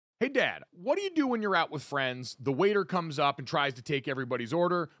Hey, Dad, what do you do when you're out with friends, the waiter comes up and tries to take everybody's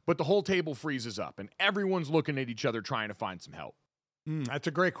order, but the whole table freezes up and everyone's looking at each other trying to find some help? That's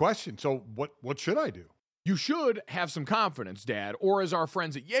a great question. So what should I do? You should have some confidence, Dad, or as our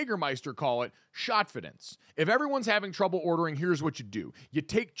friends at Jägermeister call it, shotfidence. If everyone's having trouble ordering, here's what you do. You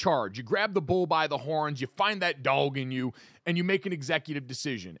take charge, you grab the bull by the horns, you find that dog in you, and you make an executive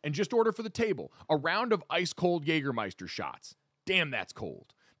decision. And just order for the table a round of ice-cold Jägermeister shots. Damn, that's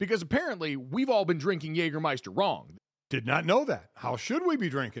cold. Because apparently, we've all been drinking Jägermeister wrong. Did not know that. How should we be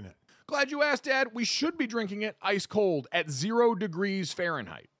drinking it? Glad you asked, Dad. We should be drinking it ice cold at 0 degrees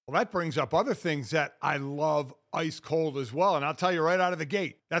Fahrenheit. Well, that brings up other things that I love ice cold as well. And I'll tell you right out of the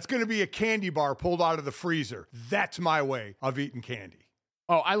gate, that's going to be a candy bar pulled out of the freezer. That's my way of eating candy.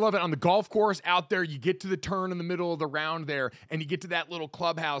 Oh, I love it. On the golf course out there, you get to the turn in the middle of the round there, and you get to that little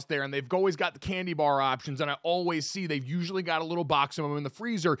clubhouse there, and they've always got the candy bar options, and I always see they've usually got a little box of them in the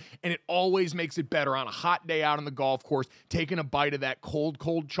freezer, and it always makes it better on a hot day out on the golf course, taking a bite of that cold,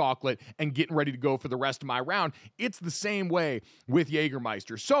 cold chocolate and getting ready to go for the rest of my round. It's the same way with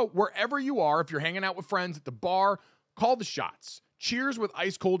Jägermeister. So wherever you are, if you're hanging out with friends at the bar, call the shots. Cheers with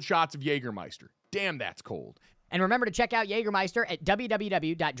ice-cold shots of Jägermeister. Damn, that's cold. And remember to check out Jägermeister at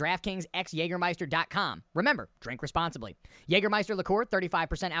www.draftkingsxjagermeister.com. Remember, drink responsibly. Jägermeister liqueur,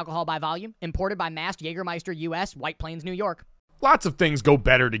 35% alcohol by volume, imported by Mast Jägermeister US, White Plains, New York. Lots of things go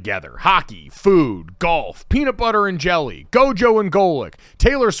better together. Hockey, food, golf, peanut butter and jelly, Gojo and Golic,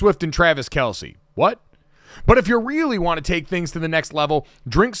 Taylor Swift and Travis Kelce. What? But if you really want to take things to the next level,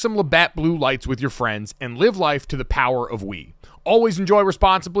 drink some Labatt Blue Lights with your friends and live life to the power of we. Always enjoy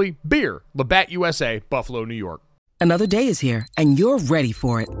responsibly. Beer, Labatt USA, Buffalo, New York. Another day is here, and you're ready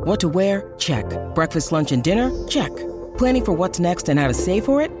for it. What to wear? Check. Breakfast, lunch, and dinner? Check. Planning for what's next and how to save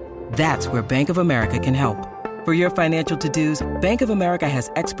for it? That's where Bank of America can help. For your financial to-dos, Bank of America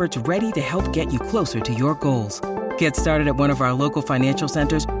has experts ready to help get you closer to your goals. Get started at one of our local financial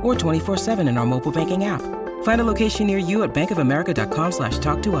centers or 24/7 in our mobile banking app. Find a location near you at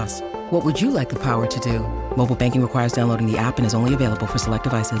bankofamerica.com/talktous. What would you like the power to do? Mobile banking requires downloading the app and is only available for select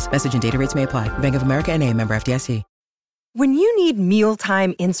devices. Message and data rates may apply. Bank of America N.A., member FDIC. When you need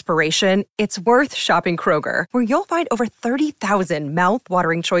mealtime inspiration, it's worth shopping Kroger, where you'll find over 30,000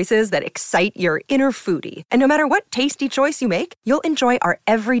 mouth-watering choices that excite your inner foodie. And no matter what tasty choice you make, you'll enjoy our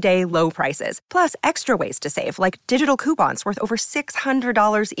everyday low prices, plus extra ways to save, like digital coupons worth over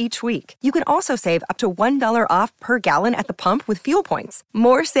 $600 each week. You can also save up to $1 off per gallon at the pump with fuel points.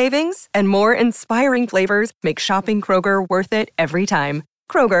 More savings and more inspiring flavors make shopping Kroger worth it every time.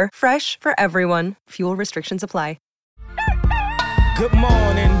 Kroger, fresh for everyone. Fuel restrictions apply. Good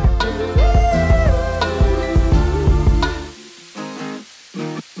morning.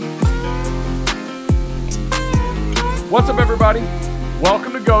 What's up, everybody?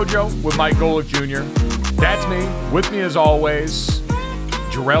 Welcome to Gojo with Mike Golic Jr. That's me. With me, as always,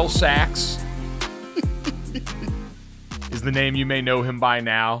 Jarrell Sachs is the name you may know him by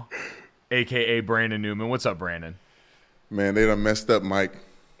now, a.k.a. Brandon Newman. What's up, Brandon? Man, they done messed up, Mike.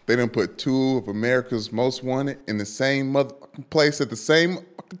 They done put two of America's most wanted in the same motherfucking place at the same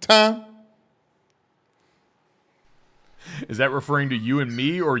time. Is that referring to you and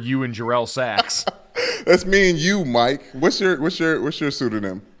me or you and Jarrell Sachs? That's me and you, Mike. What's your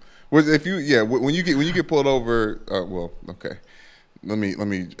pseudonym? When you get pulled over, okay. Let me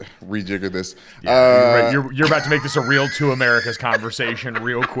rejigger this. Yeah, you're about to make this a real Two Americas conversation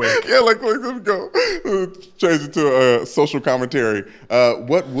real quick. Yeah, let me go. Change it to a social commentary.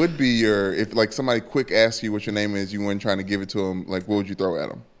 What would be if like somebody quick asks you what your name is, you weren't trying to give it to them, like what would you throw at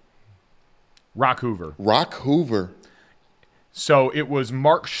them? Rock Hoover. Rock Hoover. So it was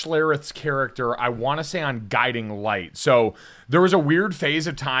Mark Schlereth's character, I want to say on Guiding Light. So there was a weird phase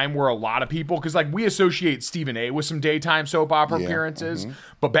of time where a lot of people, because like we associate Stephen A. with some daytime soap opera appearances,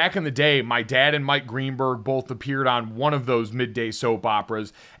 but back in the day, my dad and Mike Greenberg both appeared on one of those midday soap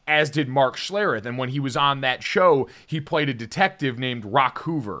operas, as did Mark Schlereth. And when he was on that show, he played a detective named Rock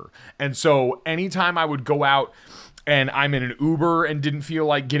Hoover. And so anytime I would go out and I'm in an Uber and didn't feel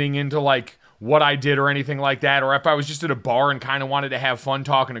like getting into like what I did or anything like that, or if I was just at a bar and kind of wanted to have fun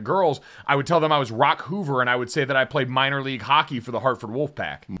talking to girls, I would tell them I was Rock Hoover, and I would say that I played minor league hockey for the Hartford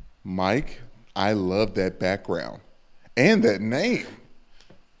Wolfpack. Mike, I love that background and that name.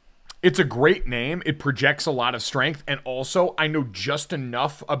 It's a great name. It projects a lot of strength. And also, I know just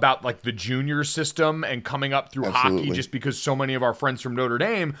enough about like the junior system and coming up through hockey, just because so many of our friends from Notre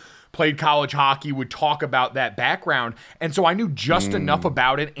Dame played college hockey, would talk about that background. And so I knew just enough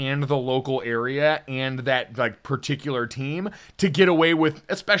about it and the local area and that like particular team to get away with,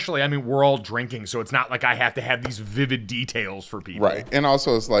 especially, I mean, we're all drinking, so it's not like I have to have these vivid details for people. Right. And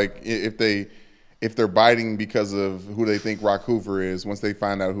also it's like if they're biting because of who they think Rock Hoover is, once they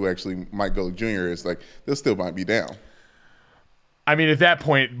find out who actually Mike Golick Jr. is, like, they'll still might be down. I mean, at that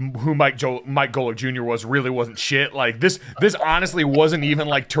point, who Mike Golick Jr. was really wasn't shit. Like, this honestly wasn't even,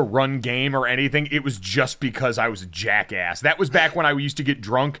 like, to run game or anything. It was just because I was a jackass. That was back when I used to get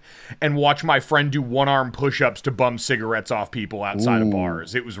drunk and watch my friend do one-arm push-ups to bum cigarettes off people outside of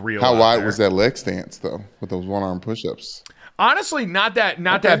bars. It was real. How wide was that leg stance, though, with those one-arm push-ups? Honestly, not that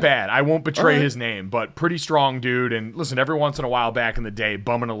bad. I won't betray his name, but pretty strong dude. And listen, every once in a while back in the day,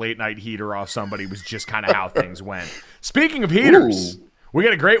 bumming a late night heater off somebody was just kind of how things went. Speaking of heaters, we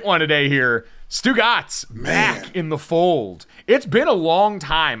got a great one today here. Stugotz back in the fold. It's been a long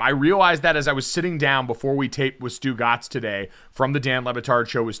time. I realized that as I was sitting down before we taped with Stugotz today from the Dan Le Batard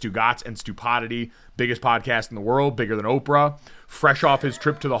Show with Stugotz and Stupodity, biggest podcast in the world, bigger than Oprah, fresh off his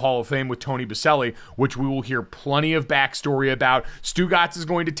trip to the Hall of Fame with Tony Baselli, which we will hear plenty of backstory about. Stugotz is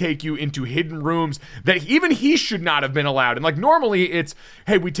going to take you into hidden rooms that even he should not have been allowed. And like normally it's,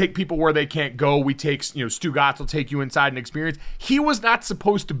 hey, we take people where they can't go. We take, Stugotz will take you inside an experience. He was not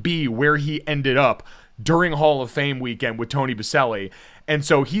supposed to be where he ended up during Hall of Fame weekend with Tony Baselli. And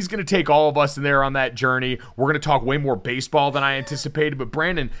so he's going to take all of us in there on that journey. We're going to talk way more baseball than I anticipated. But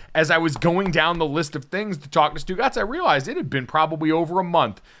Brandon, as I was going down the list of things to talk to Stugotz, I realized it had been probably over a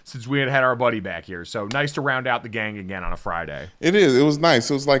month since we had our buddy back here. So nice to round out the gang again on a Friday. It is. It was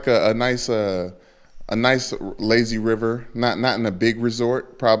nice. It was like a nice lazy river, not in a big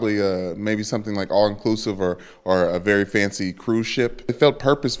resort, probably maybe something like all-inclusive or a very fancy cruise ship. It felt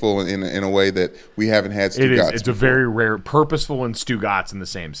purposeful in a way that we haven't had Stugotz It is. It's before. A very rare, purposeful and Stugotz in the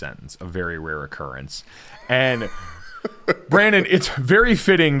same sentence, a very rare occurrence. And Brandon, it's very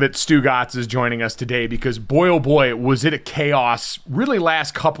fitting that Stugotz is joining us today because boy, oh boy, was it a chaos really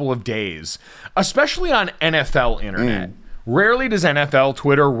last couple of days, especially on NFL internet. Rarely does NFL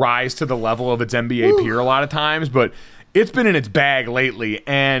Twitter rise to the level of its NBA peer a lot of times, but it's been in its bag lately.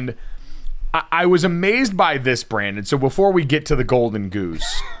 And I was amazed by this, Brandon. So before we get to the Golden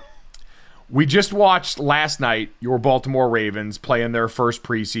Goose, we just watched last night your Baltimore Ravens play in their first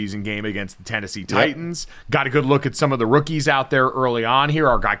preseason game against the Tennessee Titans. Yep. Got a good look at some of the rookies out there early on here.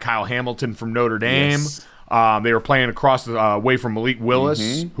 Our guy Kyle Hamilton from Notre Dame. Yes. They were playing across the way from Malik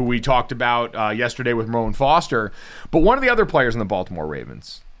Willis, who we talked about yesterday with Rowan Foster. But one of the other players in the Baltimore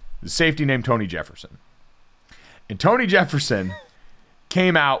Ravens, the safety named Tony Jefferson. And Tony Jefferson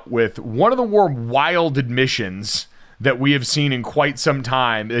came out with one of the more wild admissions that we have seen in quite some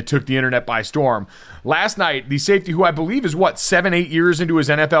time that took the internet by storm. Last night, the safety, who I believe is, 7-8 years into his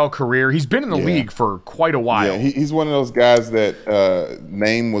NFL career, he's been in the league for quite a while. Yeah, he's one of those guys that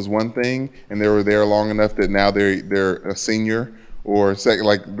name was one thing, and they were there long enough that now they're a senior or second.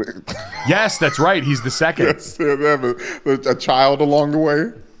 Like, yes, that's right. He's the second. Yes, they have a child along the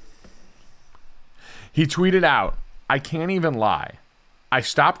way. He tweeted out, "I can't even lie. I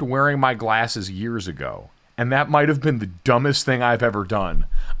stopped wearing my glasses years ago. And that might have been the dumbest thing I've ever done.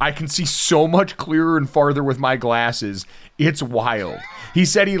 I can see so much clearer and farther with my glasses. It's wild." He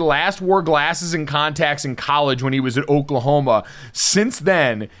said he last wore glasses and contacts in college when he was at Oklahoma. Since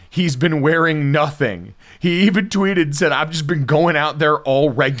then, he's been wearing nothing. He even tweeted and said, "I've just been going out there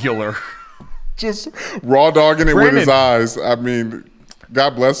all regular." Just raw dogging it Brandon, with his eyes. I mean,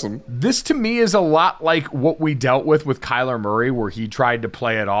 God bless him. This to me is a lot like what we dealt with Kyler Murray, where he tried to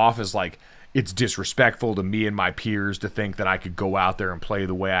play it off as like, it's disrespectful to me and my peers to think that I could go out there and play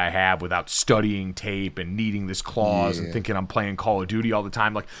the way I have without studying tape and needing this clause and thinking I'm playing Call of Duty all the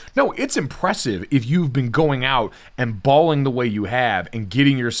time. Like, no, it's impressive if you've been going out and balling the way you have and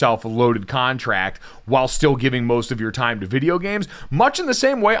getting yourself a loaded contract while still giving most of your time to video games. Much in the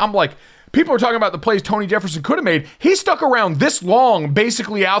same way, I'm like, people are talking about the plays Tony Jefferson could have made. He stuck around this long,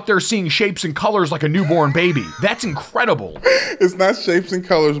 basically out there seeing shapes and colors like a newborn baby. That's incredible. It's not shapes and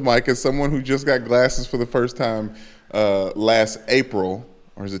colors, Mike. As someone who just got glasses for the first time last April,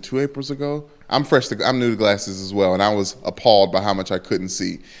 or is it 2 Aprils ago? I'm new to glasses as well, and I was appalled by how much I couldn't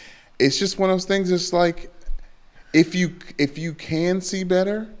see. It's just one of those things. It's like if you can see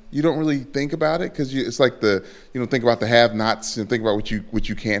better, you don't really think about it because it's like think about the have-nots and think about what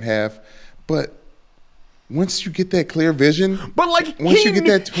you can't have. But once you get that clear vision, but like once you get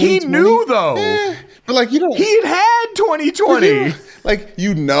that 2020, he knew though. But like you don't. He had 2020. like,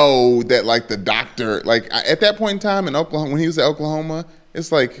 you know that, like, the doctor, like, at that point in time in Oklahoma, when he was at Oklahoma,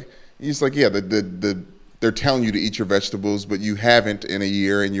 it's like, he's like, yeah, they're telling you to eat your vegetables, but you haven't in a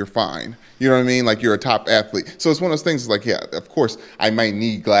year and you're fine. You know what I mean? Like, you're a top athlete. So it's one of those things like, yeah, of course, I might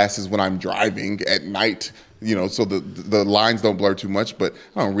need glasses when I'm driving at night, you know, so the lines don't blur too much, but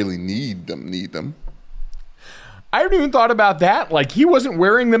I don't really need them. I haven't even thought about that. Like, he wasn't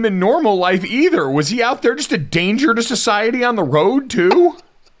wearing them in normal life either. Was he out there just a danger to society on the road too?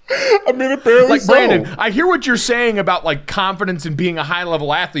 I mean, apparently like, so. Brandon, I hear what you're saying about, like, confidence in being a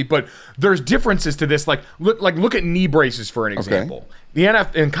high-level athlete, but there's differences to this. Like, look at knee braces, for an example. Okay. The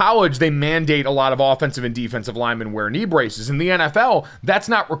NFL, in college, they mandate a lot of offensive and defensive linemen wear knee braces. In the NFL, that's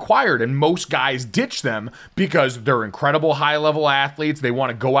not required, and most guys ditch them because they're incredible high-level athletes. They want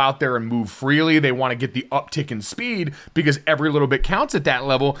to go out there and move freely. They want to get the uptick in speed because every little bit counts at that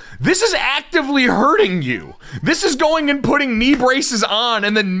level. This is actively hurting you. This is going and putting knee braces on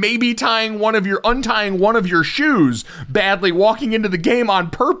and then maybe untying one of your shoes badly, walking into the game on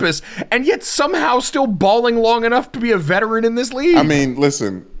purpose, and yet somehow still balling long enough to be a veteran in this league. I mean,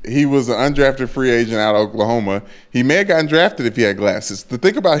 listen, he was an undrafted free agent out of Oklahoma. He may have gotten drafted if he had glasses. To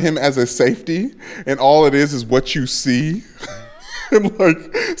think about him as a safety, and all it is what you see. And like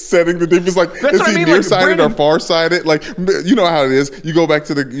setting the defense, like, that's is he like, nearsighted Brandon, or farsighted? Like, you know how it is. You go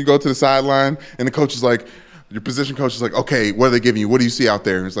to the sideline, and the coach is like, your position coach is like, okay, what are they giving you? What do you see out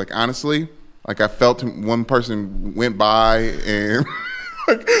there? And it's like, honestly, like, I felt one person went by and.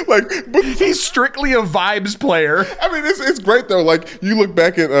 But he's strictly a vibes player. I mean, it's great though. Like, you look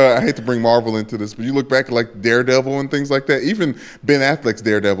back at I hate to bring Marvel into this, but you look back at like Daredevil and things like that. Even Ben Affleck's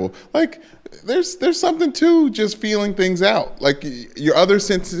Daredevil. Like, there's something to just feeling things out. Like, your other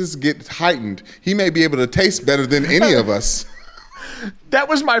senses get heightened. He may be able to taste better than any of us. That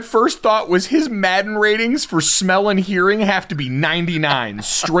was my first thought, was his Madden ratings for smell and hearing have to be 99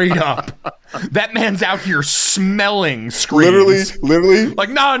 straight up. That man's out here smelling screens. Literally. Like,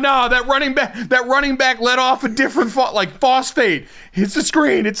 no, that running back let off a different like phosphate. It's a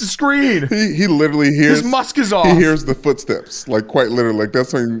screen. He literally hears his musk is off. He hears the footsteps, like, quite literally. Like,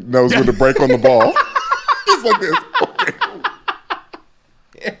 that's when he knows when to break on the ball. He's like this. Okay.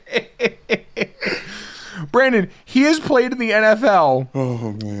 Brandon, he has played in the NFL.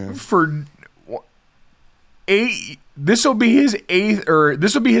 Oh man. For 8. This will be his 8th, or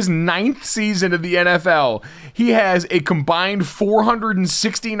this will be his 9th season of the NFL. He has a combined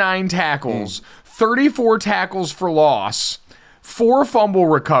 469 tackles, 34 tackles for loss, 4 fumble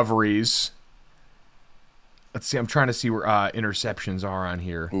recoveries. Let's see. I'm trying to see where interceptions are on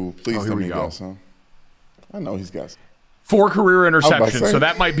here. Ooh, please tell me he got some. I know he's got some. 4 career interceptions, so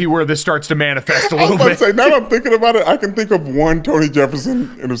that might be where this starts to manifest a little bit. I was about to say, now that I'm thinking about it, I can think of one Tony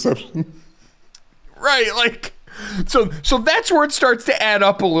Jefferson interception. Right, like, so that's where it starts to add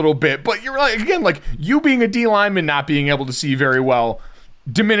up a little bit. But you're like, again, like, you being a D lineman, not being able to see very well,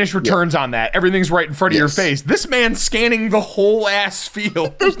 diminished returns on that. Everything's right in front of your face. This man's scanning the whole ass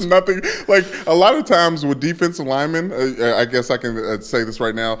field. There's nothing, like, a lot of times with defensive linemen, I guess I can say this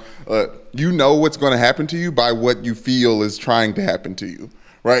right now, you know what's going to happen to you by what you feel is trying to happen to you.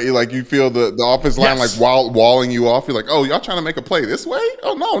 Right? Like, you feel the offensive line like walling you off. You're like, oh, y'all trying to make a play this way?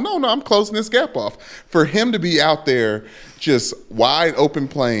 Oh, no, I'm closing this gap off. For him to be out there just wide open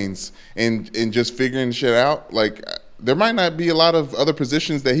planes and just figuring shit out, like, there might not be a lot of other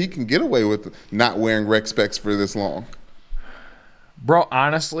positions that he can get away with not wearing rec specs for this long. Bro,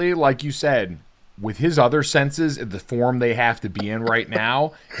 honestly, like you said, with his other senses, the form they have to be in right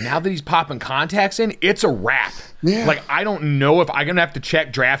now that he's popping contacts in, it's a wrap. Yeah. Like, I don't know if I'm going to have to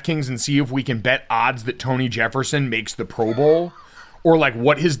check DraftKings and see if we can bet odds that Tony Jefferson makes the Pro Bowl, or like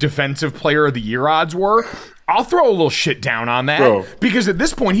what his defensive player of the year odds were. I'll throw a little shit down on that. Bro, because at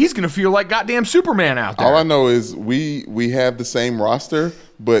this point, he's going to feel like goddamn Superman out there. All I know is we have the same roster,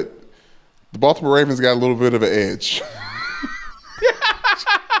 but the Baltimore Ravens got a little bit of an edge.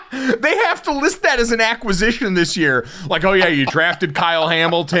 They have to list that as an acquisition this year. Like, oh yeah, you drafted Kyle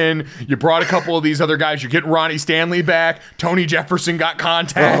Hamilton, you brought a couple of these other guys, you're getting Ronnie Stanley back, Tony Jefferson got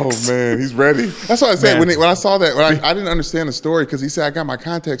contacts. Oh man, he's ready. That's what I said when I saw that. I didn't understand the story because he said, I got my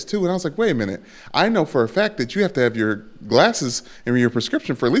contacts too. And I was like, wait a minute. I know for a fact that you have to have your glasses and your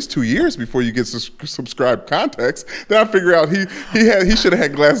prescription for at least 2 years before you get subscribed contacts. Then I figure out he should have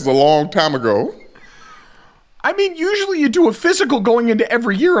had glasses a long time ago. I mean, usually you do a physical going into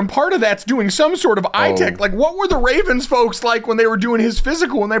every year, and part of that's doing some sort of eye tech. Like, what were the Ravens folks like when they were doing his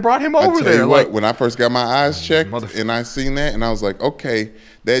physical when they brought him over there? Like, when I first got my eyes checked and I seen that, and I was like, okay,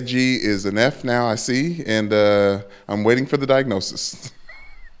 that G is an F now, I see, and I'm waiting for the diagnosis.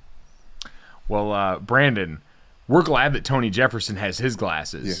 Well, Brandon, we're glad that Tony Jefferson has his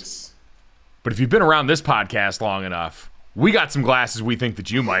glasses. Yes. But if you've been around this podcast long enough, we got some glasses we think that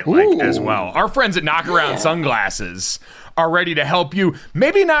you might like as well. Our friends at Knockaround Sunglasses are ready to help you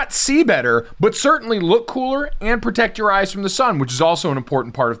maybe not see better, but certainly look cooler and protect your eyes from the sun, which is also an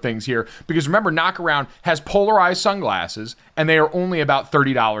important part of things here. Because remember, Knockaround has polarized sunglasses, and they are only about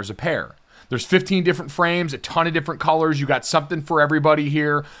 $30 a pair. There's 15 different frames, a ton of different colors. You got something for everybody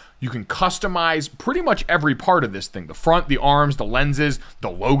here. You can customize pretty much every part of this thing. The front, the arms, the lenses, the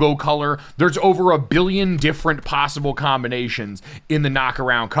logo color. There's over 1 billion different possible combinations in the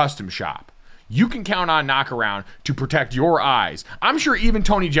Knockaround custom shop. You can count on Knockaround to protect your eyes. I'm sure even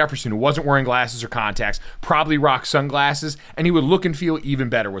Tony Jefferson, who wasn't wearing glasses or contacts, probably rocks sunglasses, and he would look and feel even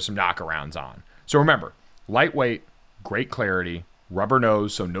better with some Knockarounds on. So remember, lightweight, great clarity, rubber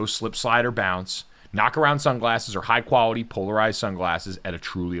nose, so no slip, slide, or bounce. Knockaround sunglasses are high-quality, polarized sunglasses at a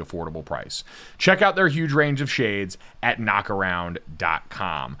truly affordable price. Check out their huge range of shades at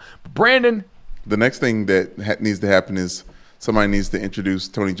knockaround.com. Brandon? The next thing that needs to happen is somebody needs to introduce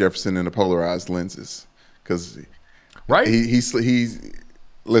Tony Jefferson into polarized lenses. Because right? he's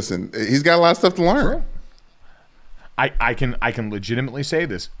listen, he's got a lot of stuff to learn. I can legitimately say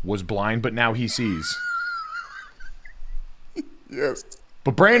this. Was blind, but now he sees. Yes.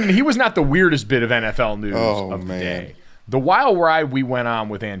 But Brandon, he was not the weirdest bit of NFL news of the day. The wild ride we went on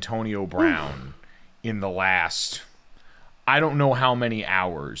with Antonio Brown in the last, I don't know how many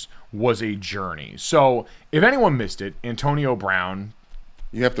hours, was a journey. So if anyone missed it, Antonio Brown.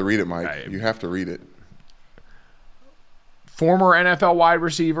 You have to read it, Mike. You have to read it. Former NFL wide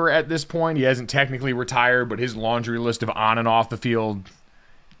receiver at this point. He hasn't technically retired, but his laundry list of on and off the field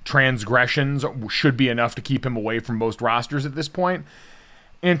transgressions should be enough to keep him away from most rosters at this point.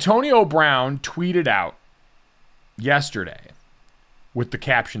 Antonio Brown tweeted out yesterday with the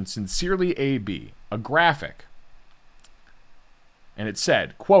caption, "Sincerely AB," a graphic. And it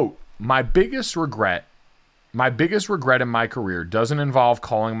said, quote, my biggest regret in my career doesn't involve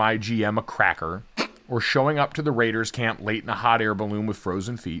calling my GM a cracker or showing up to the Raiders camp late in a hot air balloon with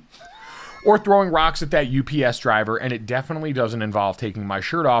frozen feet or throwing rocks at that UPS driver, and it definitely doesn't involve taking my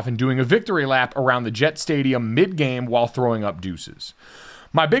shirt off and doing a victory lap around the Jet Stadium mid-game while throwing up deuces.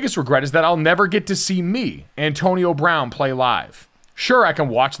 My biggest regret is that I'll never get to see me, Antonio Brown, play live. Sure, I can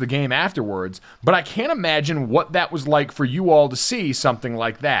watch the game afterwards, but I can't imagine what that was like for you all to see something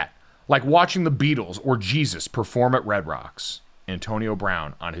like that. Like watching the Beatles or Jesus perform at Red Rocks. Antonio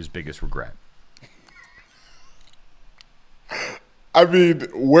Brown on his biggest regret. I mean,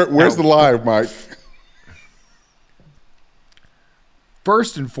 where's the live, Mike?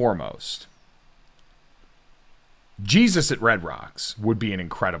 First and foremost, Jesus at Red Rocks would be an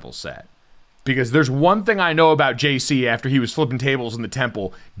incredible set. Because there's one thing I know about JC after he was flipping tables in the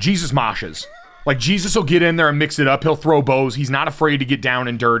temple. Jesus moshes. Like, Jesus will get in there and mix it up. He'll throw bows. He's not afraid to get down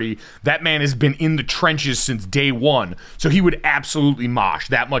and dirty. That man has been in the trenches since day one. So he would absolutely mosh.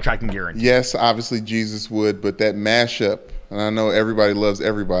 That much I can guarantee. Yes, obviously Jesus would, but that mashup, and I know everybody loves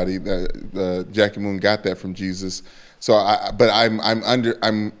everybody. Jackie Moon got that from Jesus. So,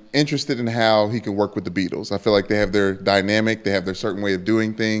 I'm interested in how he can work with the Beatles. I feel like they have their dynamic. They have their certain way of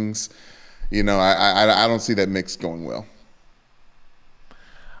doing things. You know, I don't see that mix going well.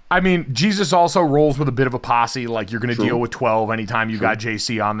 I mean, Jesus also rolls with a bit of a posse. Like, you're going to deal with 12 anytime you got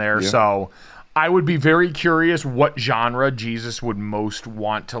JC on there. Yeah. So I would be very curious what genre Jesus would most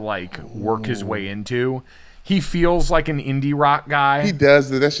want to, like, work his way into. He feels like an indie rock guy. He does.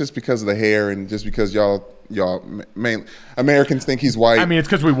 That's just because of the hair and just because y'all Americans think he's white. I mean, it's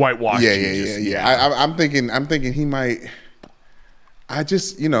because we whitewash Jesus. Yeah. I'm thinking he might. I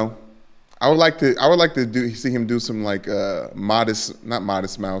just, you know, I would like to see him do some like not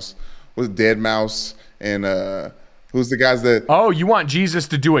Modest Mouse, was Dead Mouse, and who's the guys that? Oh, you want Jesus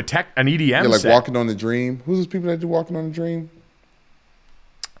to do an EDM? Yeah, like set. Walking on the Dream. Who's those people that do Walking on the Dream?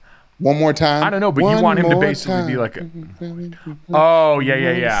 One more time. I don't know, but you want him to basically be like, oh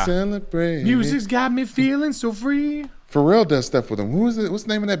yeah. Celebrate. Music's got me feeling so free. Pharrell does stuff with him. Who is it? What's the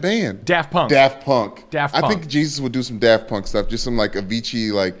name of that band? Daft Punk. I think Jesus would do some Daft Punk stuff, just some like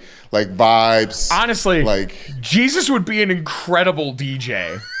Avicii, like vibes. Honestly, like Jesus would be an incredible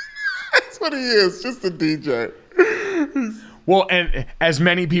DJ. That's what he is, just a DJ. Well, and as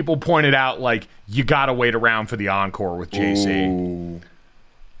many people pointed out, like, you gotta wait around for the encore with JC. Ooh.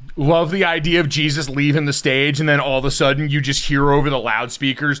 Love the idea of Jesus leaving the stage and then all of a sudden you just hear over the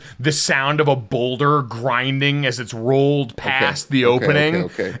loudspeakers the sound of a boulder grinding as it's rolled past the opening.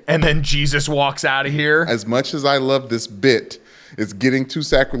 Okay. And then Jesus walks out of here. As much as I love this bit, it's getting too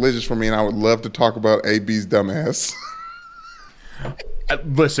sacrilegious for me, and I would love to talk about AB's dumbass.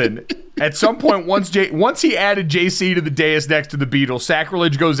 Listen, At some point, once he added JC to the dais next to the Beatles,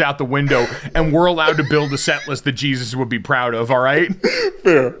 sacrilege goes out the window, and we're allowed to build a set list that Jesus would be proud of, all right?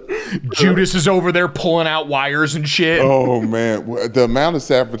 Fair. Judas is over there pulling out wires and shit. Oh, man. The amount of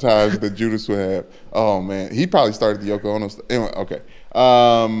sabotage that Judas would have. Oh, man. He probably started the Yoko Ono stuff. Anyway, okay.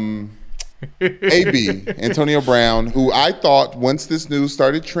 AB, Antonio Brown, who I thought once this news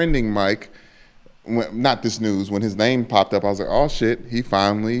started trending, Mike, not this news, when his name popped up, I was like, oh, shit, he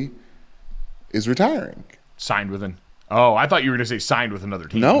finally is retiring. Signed with an... Oh, I thought you were going to say signed with another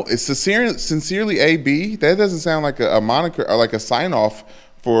team. No, it's sincerely AB. That doesn't sound like a moniker or like a sign-off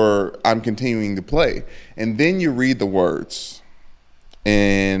for I'm continuing to play. And then you read the words.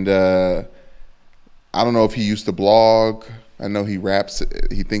 And I don't know if he used to blog. I know he raps.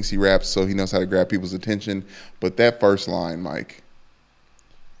 He thinks he raps, so he knows how to grab people's attention. But that first line, Mike,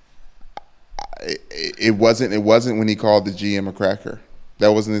 it wasn't when he called the GM a cracker.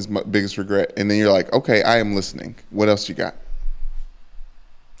 That wasn't his biggest regret. And then you're like, okay, I am listening. What else you got?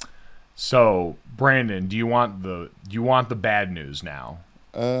 So, Brandon, do you want the bad news now?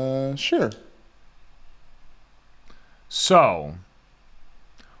 Sure. So,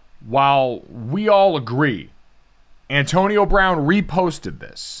 while we all agree, Antonio Brown reposted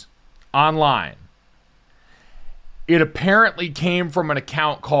this online. It apparently came from an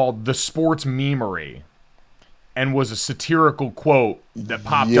account called The Sports Memery and was a satirical quote that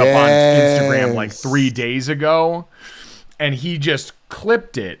popped up on Instagram like 3 days ago. And he just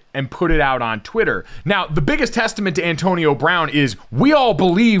clipped it and put it out on Twitter. Now, the biggest testament to Antonio Brown is we all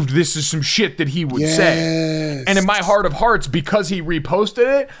believed this is some shit that he would say. And in my heart of hearts, because he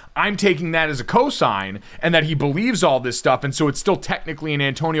reposted it, I'm taking that as a cosign and that he believes all this stuff. And so it's still technically an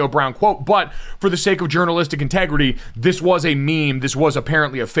Antonio Brown quote. But for the sake of journalistic integrity, this was a meme. This was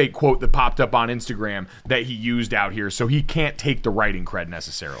apparently a fake quote that popped up on Instagram that he used out here. So he can't take the writing cred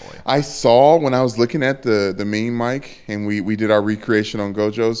necessarily. I saw when I was looking at the meme, Mike, and we did our recreation on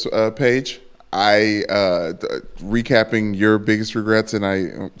Gojo's page. Recapping your biggest regrets,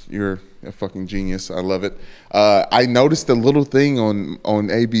 and you're a fucking genius. I love it. I noticed a little thing on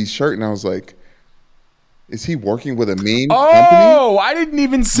AB's shirt, and I was like, is he working with a meme company? Oh, I didn't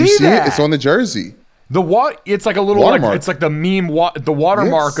even see that. It's on the jersey. The what? It's like a little watermark. It's like the meme, the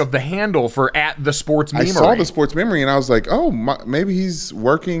watermark of the handle for at the Sports Memory. I saw the Sports Memory, and I was like, oh, maybe he's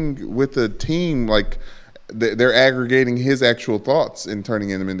working with a team like. They're aggregating his actual thoughts and turning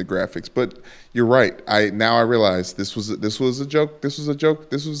them into graphics. But you're right. Now I realize this was a joke. This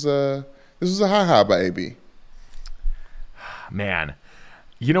was a ha-ha by AB. Man,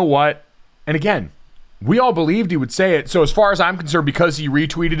 you know what? And again, we all believed he would say it. So as far as I'm concerned, because he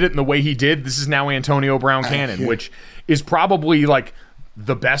retweeted it in the way he did, this is now Antonio Brown canon, which is probably like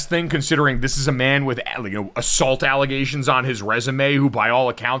the best thing, considering this is a man with assault allegations on his resume, who by all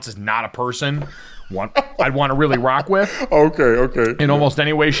accounts is not a person I'd want to really rock with. Okay. In almost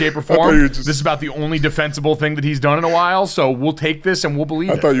any way, shape, or form. This is about the only defensible thing that he's done in a while, so we'll take this and we'll believe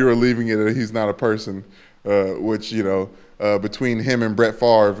it. I thought you were leaving it that he's not a person, which, between him and Brett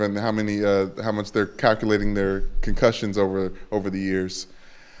Favre and how much they're calculating their concussions over the years.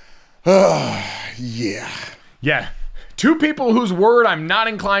 Yeah. Two people whose word I'm not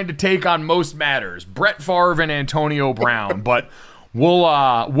inclined to take on most matters, Brett Favre and Antonio Brown, but we'll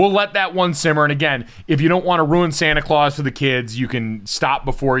let that one simmer. And again, if you don't want to ruin Santa Claus for the kids, you can stop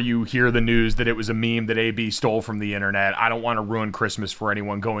before you hear the news that it was a meme that AB stole from the internet. I don't want to ruin Christmas for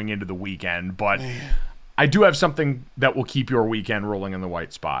anyone going into the weekend, but I do have something that will keep your weekend rolling in the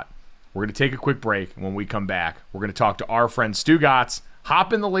white spot. We're going to take a quick break, and when we come back, we're going to talk to our friend Stugotz,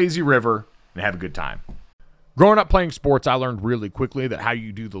 hop in the lazy river, and have a good time. Growing up playing sports, I learned really quickly that how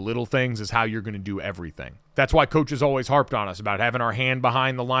you do the little things is how you're going to do everything. That's why coaches always harped on us about having our hand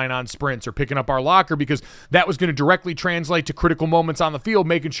behind the line on sprints or picking up our locker, because that was going to directly translate to critical moments on the field,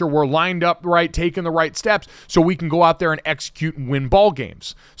 making sure we're lined up right, taking the right steps so we can go out there and execute and win ball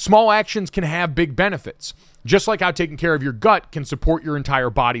games. Small actions can have big benefits, just like how taking care of your gut can support your entire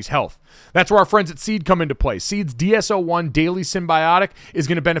body's health. That's where our friends at Seed come into play. Seed's DSO1 Daily Symbiotic is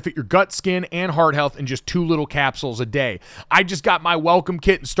going to benefit your gut, skin, and heart health in just 2 little capsules a day. I just got my welcome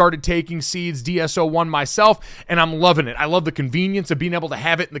kit and started taking Seed's DSO1 myself, and I'm loving it. I love the convenience of being able to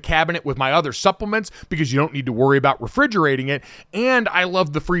have it in the cabinet with my other supplements because you don't need to worry about refrigerating it, and I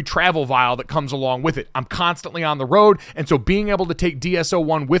love the free travel vial that comes along with it. I'm constantly on the road, and so being able to take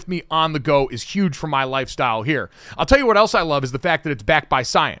DSO1 with me on the go is huge for my lifestyle here. I'll tell you what else I love is the fact that it's backed by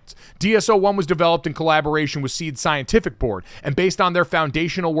science. DSO1 was developed in collaboration with Seed's Scientific Board and based on their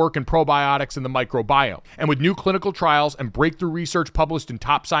foundational work in probiotics and the microbiome. And with new clinical trials and breakthrough research published in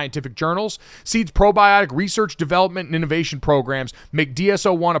top scientific journals, Seed's probiotic probiotic research, development, and innovation programs make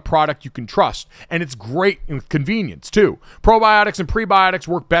DS-01 a product you can trust. And it's great with convenience, too. Probiotics and prebiotics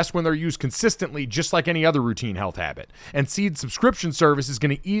work best when they're used consistently, just like any other routine health habit. And Seed's subscription service is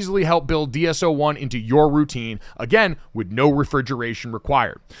going to easily help build DS-01 into your routine, again, with no refrigeration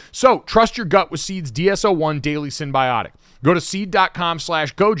required. So, trust your gut with Seed's DS-01 Daily Synbiotic. Go to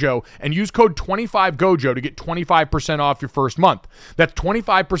seed.com/Gojo and use code 25Gojo to get 25% off your first month. That's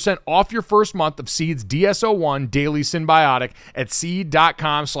 25% off your first month of Seed's DS-01 Daily Synbiotic at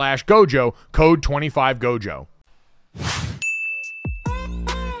seed.com/Gojo, code 25Gojo.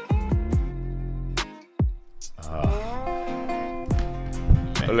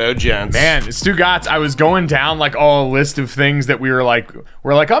 Hello, gents. Man, Stugotz, I was going down like all a list of things that we're like,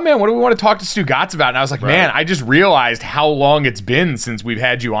 oh man, what do we want to talk to Stugotz about? And I was like, man, I just realized how long it's been since we've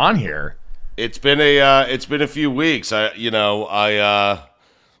had you on here. It's been a few weeks. I'm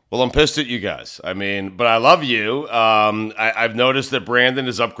pissed at you guys. I mean, but I love you. I've noticed that Brandon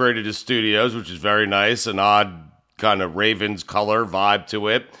has upgraded his studios, which is very nice. An odd kind of Ravens color vibe to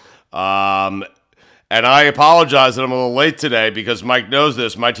it. And I apologize that I'm a little late today because Mike knows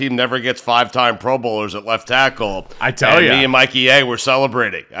this. My team never gets 5-time Pro Bowlers at left tackle. I tell you. Me and Mikey A were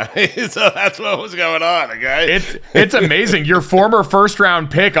celebrating. So that's what was going on, okay? It's amazing. Your former first-round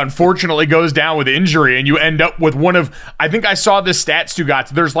pick, unfortunately, goes down with injury, and you end up with one of, I think I saw this stat, Stugotz,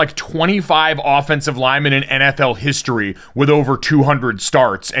 there's like 25 offensive linemen in NFL history with over 200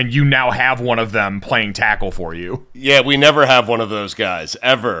 starts, and you now have one of them playing tackle for you. Yeah, we never have one of those guys,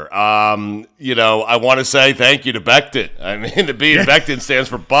 ever. I want to say thank you to Becton. I mean, the B in Becton stands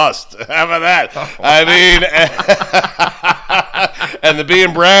for bust. How about that? And the B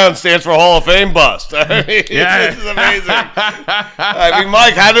in Brown stands for Hall of Fame bust. I mean, this is amazing. I mean,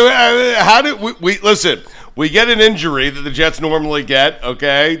 Mike, how do we listen? We get an injury that the Jets normally get,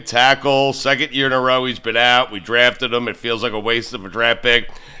 okay? Tackle, second year in a row he's been out. We drafted him. It feels like a waste of a draft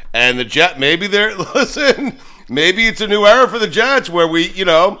pick. And the Jets, maybe it's a new era for the Jets where we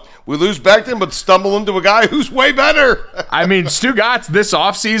lose Becton but stumble into a guy who's way better. I mean, Stugotz, this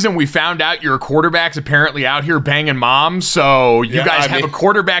offseason we found out your quarterback's apparently out here banging moms, so you guys have a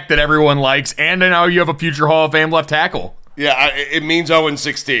quarterback that everyone likes, and now you have a future Hall of Fame left tackle. Yeah, it means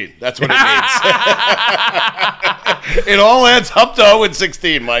 0-16. That's what it means. It all adds up to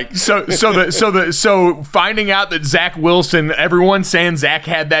 0-16, Mike. So finding out that Zach Wilson, everyone's saying Zach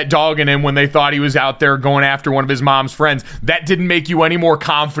had that dog in him when they thought he was out there going after one of his mom's friends. That didn't make you any more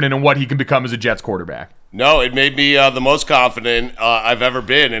confident in what he can become as a Jets quarterback. No, it made me the most confident I've ever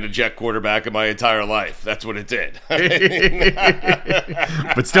been in a Jet quarterback in my entire life. That's what it did.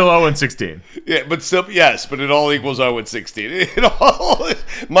 But still 0-16. Yeah, but still, yes, but it all equals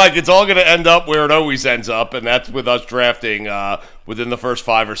 0-16. Mike, it's all going to end up where it always ends up, and that's with us drafting within the first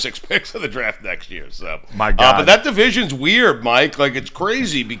 5 or 6 picks of the draft next year. So, my God. But that division's weird, Mike. Like, it's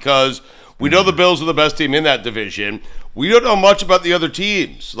crazy because we know the Bills are the best team in that division. We don't know much about the other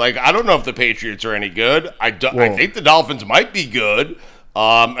teams. Like, I don't know if the Patriots are any good. I think the Dolphins might be good,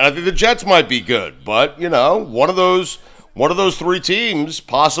 and I think the Jets might be good. But one of those 3 teams,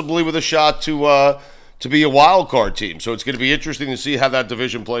 possibly with a shot to be a wild card team. So it's going to be interesting to see how that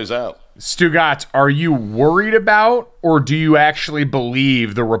division plays out. Stugotz, are you worried about, or do you actually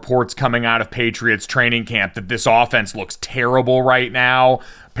believe the reports coming out of Patriots training camp that this offense looks terrible right now?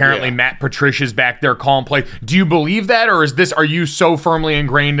 Apparently, Matt Patricia's back there calling play. Do you believe that, or are you so firmly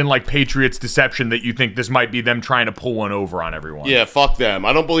ingrained in like Patriots deception that you think this might be them trying to pull one over on everyone? Yeah, fuck them.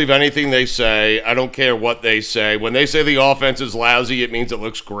 I don't believe anything they say. I don't care what they say. When they say the offense is lousy, it means it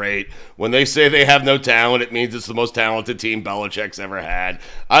looks great. When they say they have no talent, it means it's the most talented team Belichick's ever had.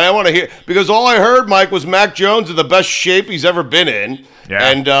 I don't want to hear, because all I heard, Mike, was Mac Jones in the best shape he's ever been in.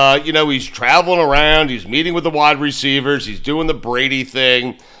 Yeah. And, he's traveling around. He's meeting with the wide receivers. He's doing the Brady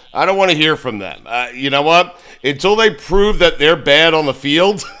thing. I don't want to hear from them. You know what? Until they prove that they're bad on the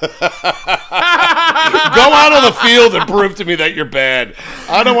field, go out on the field and prove to me that you're bad.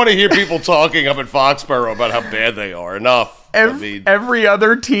 I don't want to hear people talking up at Foxborough about how bad they are. Enough. Every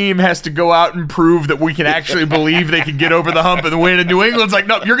other team has to go out and prove that we can actually believe they can get over the hump and win. And New England's like,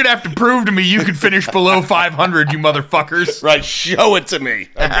 no, you're going to have to prove to me you can finish below 500, you motherfuckers. Right, show it to me.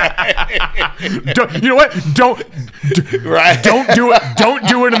 Okay? You know what? Don't do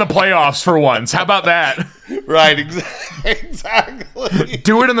it in the playoffs for once. How about that? Right, exactly.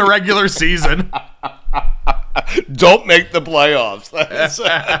 Do it in the regular season. Don't make the playoffs.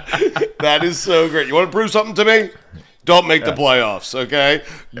 That is so great. You want to prove something to me? don't make the playoffs, okay?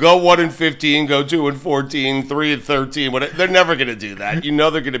 Go 1-15, go 2-14, 3-13. Whatever. They're never going to do that. You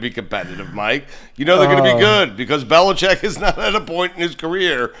know they're going to be competitive, Mike. You know they're going to be good because Belichick is not at a point in his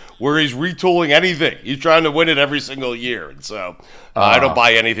career where he's retooling anything. He's trying to win it every single year. And so I don't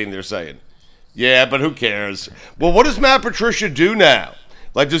buy anything they're saying. Yeah, but who cares? Well, what does Matt Patricia do now?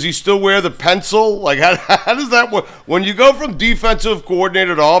 Like, does he still wear the pencil? Like, how does that work? When you go from defensive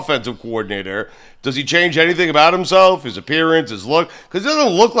coordinator to offensive coordinator, does he change anything about himself, his appearance, his look? Because he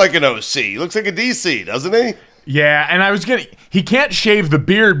doesn't look like an OC. He looks like a DC, doesn't he? Yeah, and he can't shave the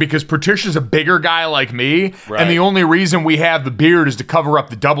beard because Patricia's a bigger guy like me, Right. and the only reason we have the beard is to cover up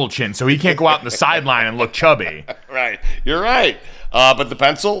the double chin, so he can't go out in the sideline and look chubby. Right. You're right. But the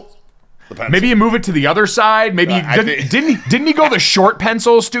pencil? Maybe you move it to the other side. Maybe didn't he go the short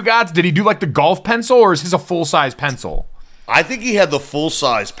pencil, Stugotz? Did he do like the golf pencil, or is his a full size pencil? I think he had the full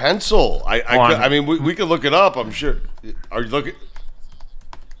size pencil. I mean, we could look it up. I'm sure. Are you looking?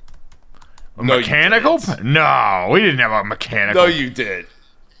 Mechanical? No, we didn't have a mechanical. No, you did.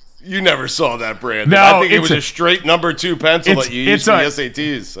 You never saw that, Brandon. No, I think it was a straight number 2 pencil that you used in the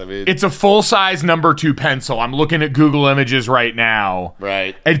SATs. I mean, it's a full-size number 2 pencil. I'm looking at Google Images right now.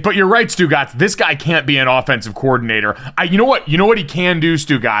 Right. But you're right, Stugotz. This guy can't be an offensive coordinator. You know what he can do,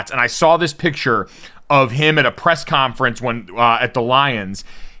 Stugotz? And I saw this picture of him at a press conference when at the Lions.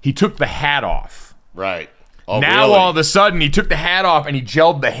 He took the hat off. Right. Oh, now really? all of a sudden he took the hat off and he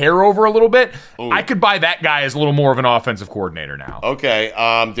gelled the hair over a little bit. Ooh. I could buy that guy as a little more of an offensive coordinator now. Okay.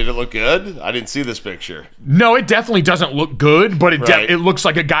 Did it look good? I didn't see this picture. No, it definitely doesn't look good, but it Right. looks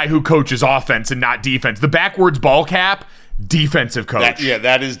like a guy who coaches offense and not defense. The backwards ball cap, defensive coach.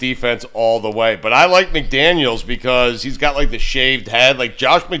 That is defense all the way. But I like McDaniels because he's got like the shaved head. Like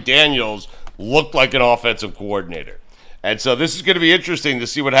Josh McDaniels looked like an offensive coordinator. And so this is going to be interesting to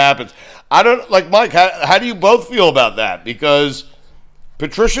see what happens. I don't like Mike. How do you both feel about that? Because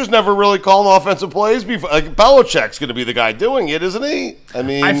Patricia's never really called offensive plays before. Like Belichick's going to be the guy doing it, isn't he? I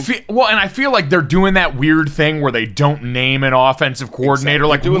mean, I feel like they're doing that weird thing where they don't name an offensive coordinator. Exactly.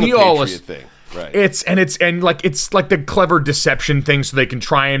 Like doing we the all Patriot thing. Right. It's like the clever deception thing, so they can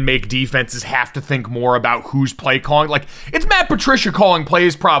try and make defenses have to think more about who's play calling. Like it's Matt Patricia calling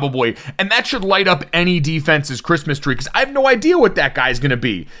plays probably, and that should light up any defense's Christmas tree because I have no idea what that guy's going to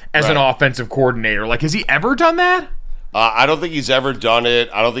be as an offensive coordinator. Like, has he ever done that? I don't think he's ever done it.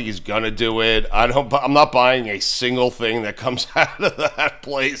 I don't think he's gonna do it. I'm not buying a single thing that comes out of that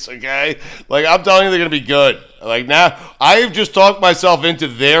place. Okay, like I'm telling you, they're gonna be good. Like now, I've just talked myself into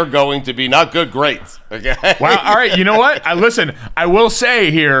they're going to be not good, great. Okay. Wow. All right. You know what? I will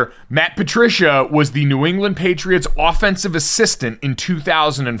say here, Matt Patricia was the New England Patriots offensive assistant in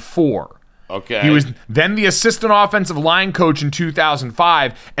 2004. Okay. He was then the assistant offensive line coach in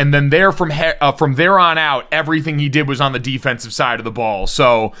 2005, and then from there on out, everything he did was on the defensive side of the ball.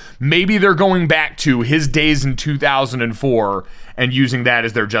 So maybe they're going back to his days in 2004 and using that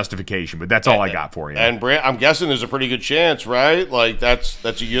as their justification. But that's all I got for you. And I'm guessing there's a pretty good chance, right? Like that's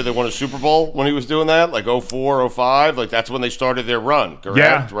a year they won a Super Bowl when he was doing that, like 04, 05. Like that's when they started their run, correct?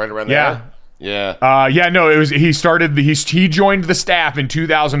 Yeah. Right around there. Yeah. He joined the staff in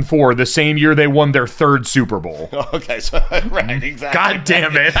 2004, the same year they won their third Super Bowl. Okay, so right, exactly. God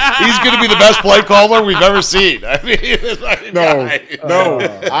damn it. He's going to be the best play caller we've ever seen. I mean, No.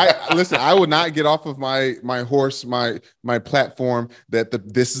 I would not get off of my horse, my platform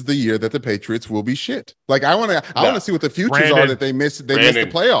that this is the year that the Patriots will be shit. Like I want to see what the futures are that they missed the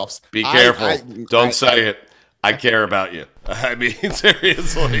playoffs. Be careful. Don't say it. I care about you. I mean,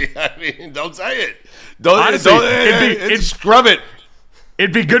 seriously. I mean, don't say it. Don't scrub it.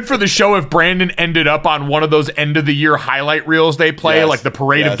 It'd be good for the show if Brandon ended up on one of those end of the year highlight reels they play, like the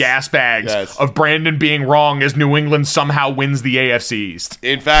parade of gas bags of Brandon being wrong as New England somehow wins the AFC East.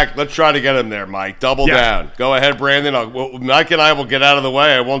 In fact, let's try to get him there, Mike. Double down. Go ahead, Brandon. Mike and I will get out of the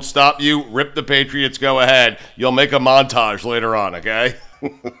way. I won't stop you. Rip the Patriots. Go ahead. You'll make a montage later on, okay?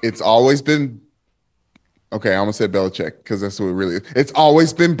 It's always been... Okay, I'm going to say Belichick because that's what it really is. It's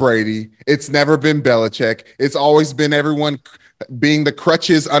always been Brady. It's never been Belichick. It's always been everyone being the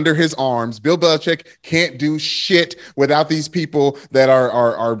crutches under his arms. Bill Belichick can't do shit without these people that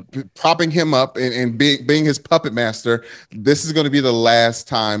are propping him up and being his puppet master. This is going to be the last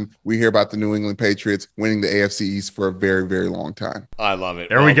time we hear about the New England Patriots winning the AFC East for a very, very long time. I love it.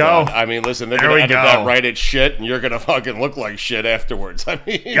 There we go. I mean, listen, they're going to edit that right at shit, and you're going to fucking look like shit afterwards. I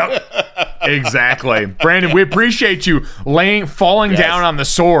mean, yep. Exactly. Brandon, we appreciate you falling down on the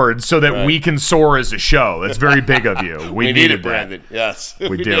sword so that we can soar as a show. That's very big of you. We needed this. Brandon. Yes,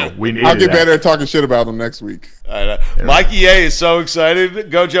 We do. I'll get better at talking shit about them next week. Mikey A is so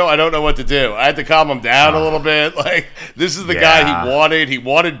excited. Gojo, I don't know what to do. I had to calm him down a little bit. Like, this is the guy he wanted. He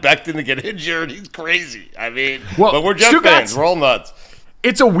wanted Becton to get injured. He's crazy. I mean, but we're Jet fans. We're all nuts.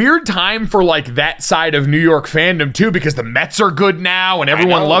 It's a weird time for like that side of New York fandom too, because the Mets are good now and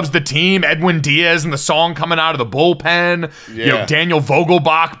everyone loves the team. Edwin Diaz and the song coming out of the bullpen. Yeah. You know, Daniel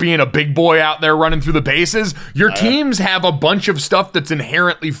Vogelbach being a big boy out there running through the bases. Your teams have a bunch of stuff that's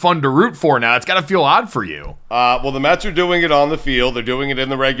inherently fun to root for now. It's got to feel odd for you. Well, the Mets are doing it on the field. They're doing it in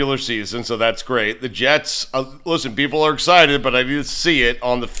the regular season, so that's great. The Jets, listen, people are excited, but I need to see it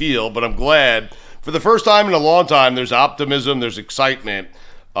on the field. But I'm glad. For the first time in a long time, there's optimism, there's excitement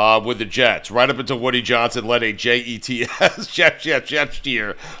with the Jets, right up until Woody Johnson led a Jets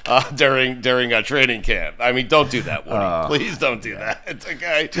cheer during training camp. I mean, don't do that, Woody. Please don't do that. It's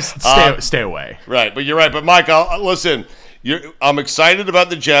okay. Just stay away. Right, but you're right. But, Mike, listen, I'm excited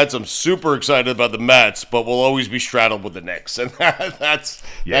about the Jets. I'm super excited about the Mets, but we'll always be straddled with the Knicks. And that's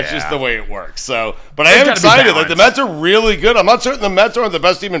just the way it works. So, but I am excited. Like, the Mets are really good. I'm not certain the Mets aren't the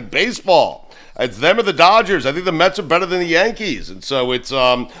best team in baseball. It's them or the Dodgers. I think the Mets are better than the Yankees. And so it's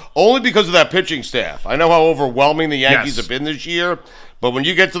only because of that pitching staff. I know how overwhelming the Yankees have been this year, but when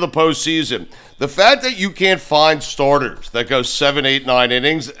you get to the postseason, the fact that you can't find starters that go 7, 8, 9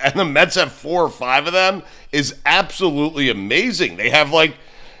 innings, and the Mets have 4 or 5 of them is absolutely amazing. They have, like,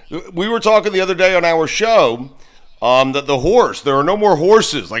 we were talking the other day on our show that the horse, there are no more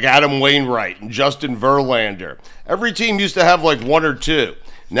horses like Adam Wainwright and Justin Verlander. Every team used to have like 1 or 2.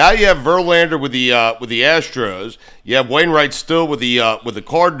 Now you have Verlander with the Astros. You have Wainwright still with the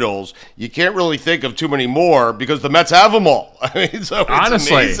Cardinals. You can't really think of too many more because the Mets have them all. I mean, so it's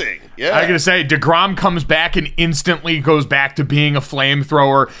honestly amazing. Yeah. I'm going to say DeGrom comes back and instantly goes back to being a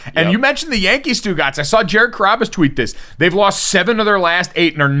flamethrower. And you mentioned the Yankees, Stugotz. I saw Jared Carrabis tweet this. They've lost 7 of their last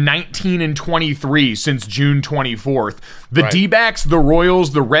 8 and are 19-23 since June 24th. The D-backs, the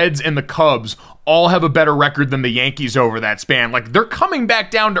Royals, the Reds, and the Cubs all have a better record than the Yankees over that span. Like, they're coming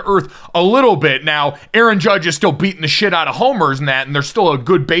back down to earth a little bit. Now, Aaron Judge is still beating the shit out of homers and that, and they're still a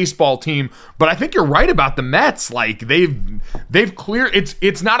good baseball team. But I think you're right about the Mets. Like, they've cleared.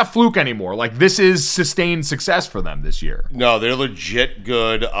 It's not a fluke anymore. Like, this is sustained success for them this year. No, they're legit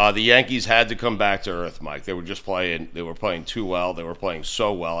good. The Yankees had to come back to earth, Mike. They were playing too well. They were playing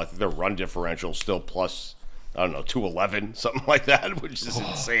so well. I think their run differential still plus, I don't know, 211, something like that, which is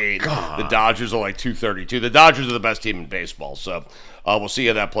insane. God. The Dodgers are like 232. The Dodgers are the best team in baseball, so we'll see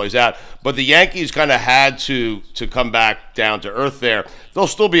how that plays out. But the Yankees kind of had to come back down to earth there. They'll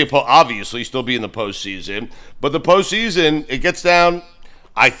still be obviously still be in the postseason, but the postseason, it gets down.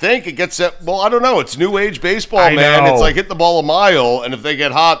 I think it gets at, well, I don't know. It's new age baseball, man. It's like hit the ball a mile, and if they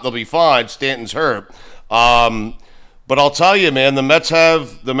get hot, they'll be fine. Stanton's hurt. But I'll tell you, man, the Mets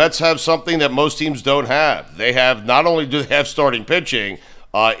have something that most teams don't have. They have, not only do they have starting pitching,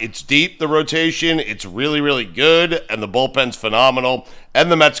 it's deep, the rotation, it's really, really good, and the bullpen's phenomenal,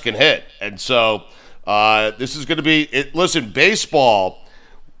 and the Mets can hit. And so this is going to be it. Listen, baseball,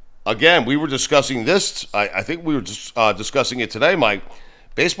 again, we were discussing this. I think we were just discussing it today, Mike.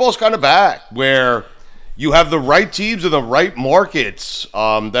 Baseball's kind of back where you have the right teams in the right markets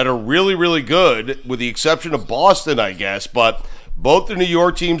that are really, really good, with the exception of Boston, I guess. But both the New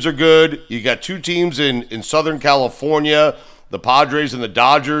York teams are good. You got 2 teams in Southern California, the Padres and the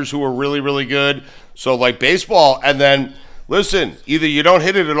Dodgers, who are really, really good. So, like, baseball, and then, listen, either you don't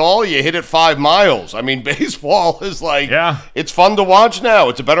hit it at all or you hit it 5 miles. I mean, baseball is like, it's fun to watch now.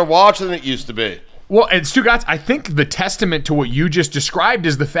 It's a better watch than it used to be. Well, and Stugotz, I think the testament to what you just described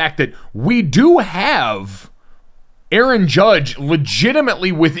is the fact that we do have Aaron Judge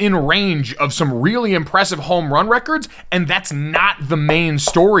legitimately within range of some really impressive home run records, and that's not the main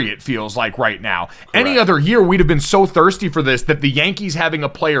story, it feels like right now. Correct. Any other year, we'd have been so thirsty for this that the Yankees having a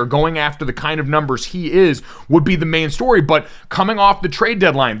player going after the kind of numbers he is would be the main story. But coming off the trade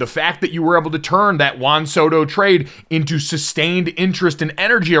deadline, the fact that you were able to turn that Juan Soto trade into sustained interest and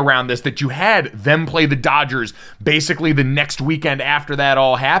energy around this, that you had them play the Dodgers basically the next weekend after that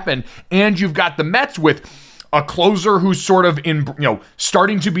all happened, and you've got the Mets with a closer who's sort of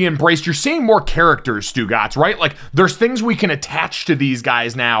starting to be embraced. You're seeing more characters, Stugotz, right? Like, there's things we can attach to these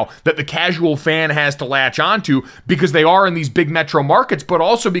guys now that the casual fan has to latch onto because they are in these big metro markets, but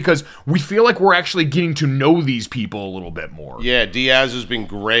also because we feel like we're actually getting to know these people a little bit more. Yeah, Diaz has been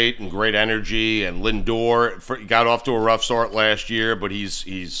great and great energy, and Lindor got off to a rough start last year, but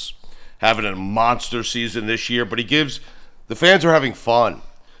he's having a monster season this year. But the fans are having fun.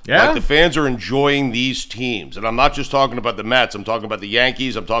 Yeah. Like, the fans are enjoying these teams. And I'm not just talking about the Mets. I'm talking about the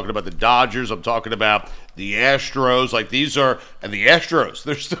Yankees. I'm talking about the Dodgers. I'm talking about the Astros. Like, and the Astros,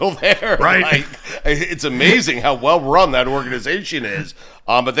 they're still there. Right. Like, it's amazing how well run that organization is.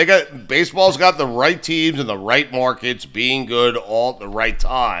 But baseball's got the right teams in the right markets being good all at the right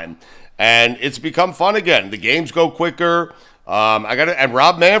time. And it's become fun again. The games go quicker. And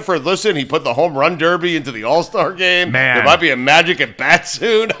Rob Manfred, listen, he put the home run derby into the All-Star game. Man. There might be a Magic at bat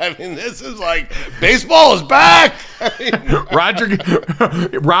soon. I mean, this is like, baseball is back.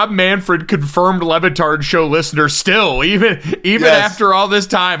 Rob Manfred, confirmed Levitard show listener still, even Yes. after all this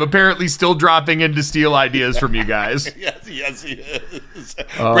time, apparently still dropping in to steal ideas from you guys. Yes, he is.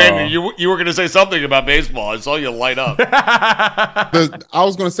 Brandon, you were going to say something about baseball. I saw you light up. I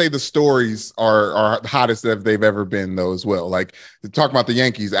was going to say the stories are the hottest that they've ever been, though, as well. Like, talking about the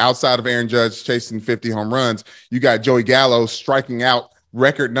Yankees, outside of Aaron Judge chasing 50 home runs, you got Joey Gallo striking out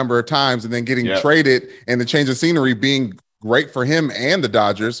record number of times and then getting traded, and the change of scenery being great for him and the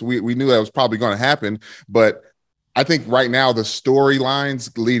Dodgers. We knew that was probably going to happen, but I think right now the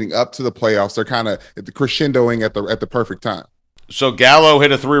storylines leading up to the playoffs are kind of crescendoing at the perfect time. So Gallo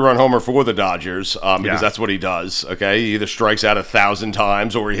hit a 3-run homer for the Dodgers because that's what he does, okay? He either strikes out 1,000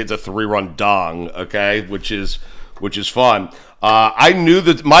 times or he hits a 3-run dong, okay, which is fun. I knew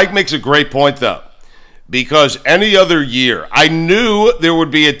that Mike makes a great point, though, because any other year, I knew there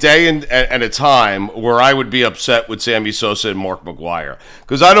would be a day and a time where I would be upset with Sammy Sosa and Mark McGwire,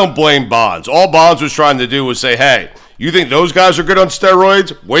 because I don't blame Bonds. All Bonds was trying to do was say, hey, you think those guys are good on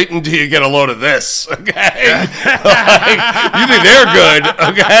steroids? Wait until you get a load of this, okay? Like, you think they're good,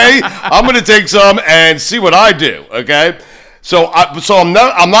 okay? I'm going to take some and see what I do, okay? So I'm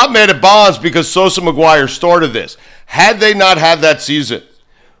not mad at Bonds because Sosa McGwire started this. Had they not had that season,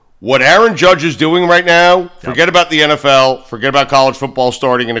 what Aaron Judge is doing right now, forget about the NFL, forget about college football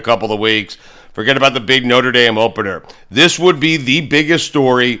starting in a couple of weeks, forget about the big Notre Dame opener. This would be the biggest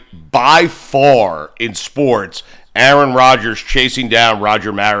story by far in sports. Aaron Rodgers chasing down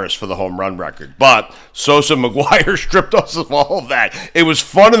Roger Maris for the home run record. But Sosa McGwire stripped us of all of that. It was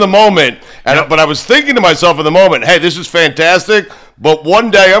fun in the moment, but I was thinking to myself in the moment, hey, this is fantastic, but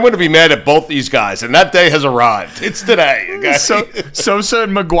one day I'm going to be mad at both these guys, and that day has arrived. It's today. Okay? Sosa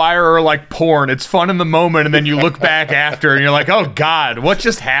and McGwire are like porn. It's fun in the moment, and then you look back after, and you're like, oh, God, what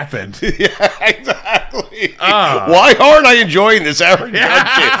just happened? Yeah, exactly. Why aren't I enjoying this Aaron Judge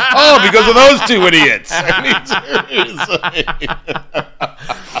shit? Oh, because of those two idiots. I mean,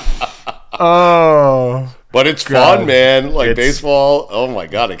 oh. But it's fun, man. Like, baseball. Oh my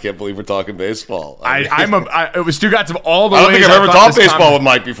God, I can't believe we're talking baseball. It was Stugotz of all the I don't ways think I've ever talked baseball with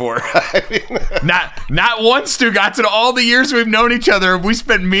Mike before. Not once, Stugotz, in all the years we've known each other, we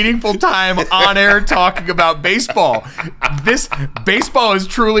spent meaningful time on air talking about baseball. This baseball is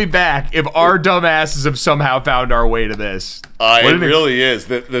truly back. If our dumbasses have somehow found our way to this, it really is.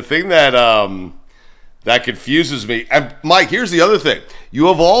 The thing that confuses me. And Mike, here's the other thing. You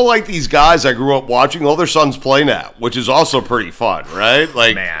have all like these guys I grew up watching, all their sons play now, which is also pretty fun, right?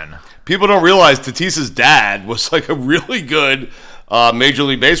 Like, man, people don't realize Tatis's dad was like a really good Major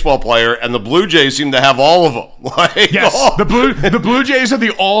League Baseball player, and the Blue Jays seem to have all of them. Like, yes, the Blue Jays are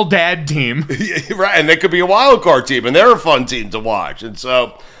the all-dad team. Right, and they could be a wild card team, and they're a fun team to watch. And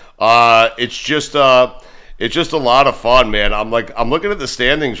so it's just a lot of fun, man. I'm looking at the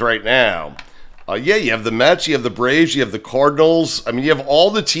standings right now. You have the Mets, you have the Braves, you have the Cardinals. I mean, you have all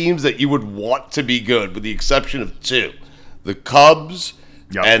the teams that you would want to be good, with the exception of two, the Cubs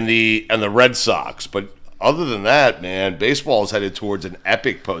and the Red Sox. But other than that, man, baseball is headed towards an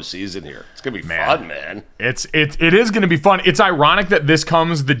epic postseason here. It's gonna be fun, man. It is gonna be fun. It's ironic that this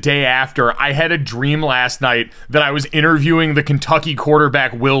comes the day after. I had a dream last night that I was interviewing the Kentucky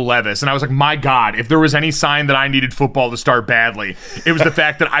quarterback Will Levis, and I was like, my God, if there was any sign that I needed football to start badly, it was the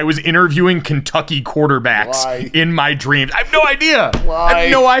fact that I was interviewing Kentucky quarterbacks in my dreams. I have no idea. Why? I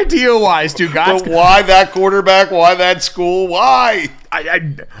have no idea why, Stugotz. But why that quarterback? Why that school? Why?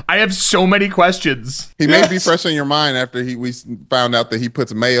 I have so many questions. He may be fresh on your mind after we found out that he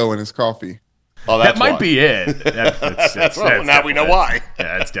puts mayo in his coffee. Oh, that might be it. That's now we know why.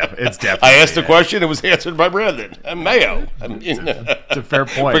 Yeah, it's definitely. I asked the question; it was answered by Brandon. And mayo. I mean, it's a fair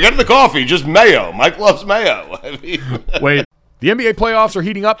point. Forget the coffee, just mayo. Mike loves mayo. I mean, wait. The NBA playoffs are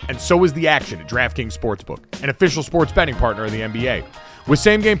heating up, and so is the action at DraftKings Sportsbook, an official sports betting partner of the NBA. With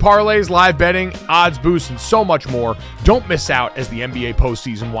same-game parlays, live betting, odds boosts, and so much more, don't miss out as the NBA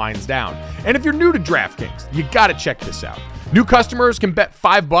postseason winds down. And if you're new to DraftKings, you gotta check this out. New customers can bet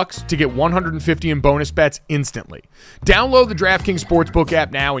 $5 to get $150 in bonus bets instantly. Download the DraftKings Sportsbook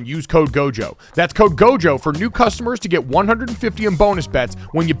app now and use code GOJO. That's code GOJO for new customers to get $150 in bonus bets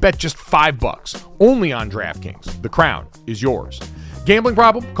when you bet just $5. Only on DraftKings. The crown is yours. Gambling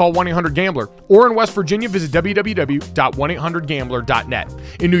problem? Call 1-800-GAMBLER. Or in West Virginia, visit www.1800gambler.net.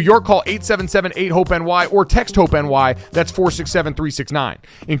 In New York, call 877-8-HOPE-NY or text HOPE-NY. That's 467-369.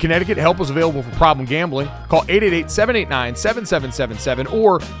 In Connecticut, help is available for problem gambling. Call 888-789-7777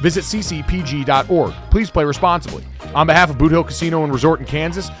 or visit ccpg.org. Please play responsibly. On behalf of Boot Hill Casino and Resort in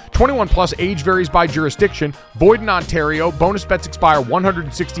Kansas, 21 plus, age varies by jurisdiction, void in Ontario, bonus bets expire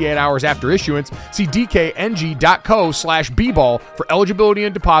 168 hours after issuance. See dkng.co/bball for eligibility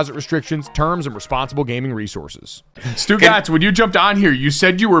and deposit restrictions, terms, and responsible gaming resources. Stugotz, when you jumped on here, you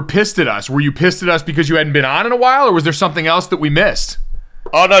said you were pissed at us. Were you pissed at us because you hadn't been on in a while, or was there something else that we missed?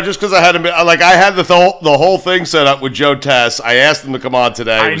 Oh, no, just because I hadn't been, I had the whole thing set up with Joe Tess. I asked him to come on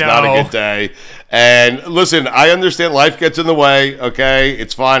today. It was not a good day. And listen, I understand life gets in the way, okay?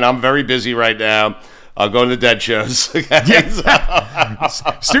 It's fine. I'm very busy right now. Going to dead shows. Okay? Yeah.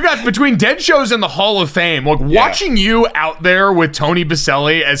 Stugotz, between dead shows and the Hall of Fame, like watching you out there with Tony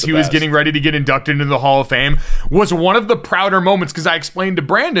Baselli as he was getting ready to get inducted into the Hall of Fame was one of the prouder moments, because I explained to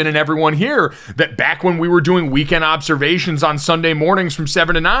Brandon and everyone here that back when we were doing weekend observations on Sunday mornings from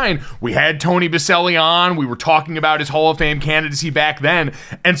 7 to 9, we had Tony Baselli on. We were talking about his Hall of Fame candidacy back then.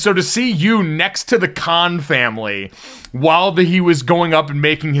 And so to see you next to the Khan family while he was going up and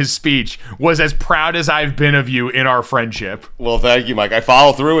making his speech was as proud as I've been of you in our friendship. Well, thank you, Mike. I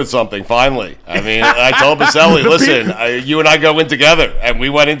followed through with something, finally. I mean, I told Baselli, listen, you and I go in together, and we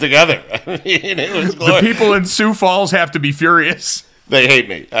went in together. I mean, it was glorious. The people in Sioux Falls have to be furious. They hate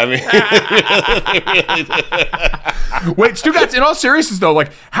me. I mean, wait, Stugotz, in all seriousness, though,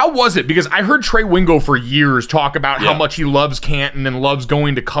 like, how was it? Because I heard Trey Wingo for years talk about how much he loves Canton and loves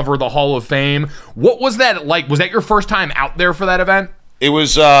going to cover the Hall of Fame. What was that like? Was that your first time out there for that event? It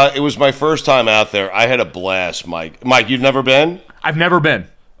was my first time out there. I had a blast, Mike. Mike, you've never been? I've never been.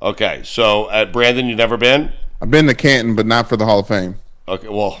 Okay, so Brandon, you've never been? I've been to Canton, but not for the Hall of Fame. Okay,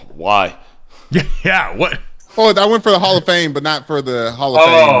 well, why? Yeah, what? Oh, I went for the Hall of Fame, but not for the Hall of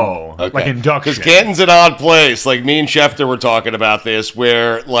Fame. Oh, okay. Like induction. Because Canton's an odd place. Like me and Schefter were talking about this,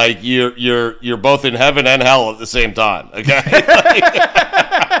 where like you're both in heaven and hell at the same time. Okay,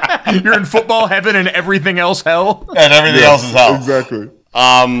 you're in football heaven and everything else hell, and everything else is hell. Exactly.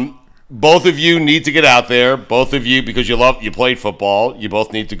 Both of you need to get out there. Both of you, because you played football. You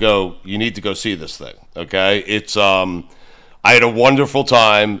both need to go. You need to go see this thing. Okay, it's I had a wonderful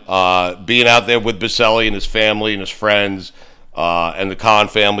time being out there with Baselli and his family and his friends, and the Khan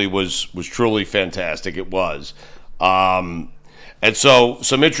family was truly fantastic. It was. And so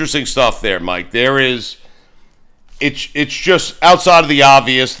some interesting stuff there, Mike. It's just outside of the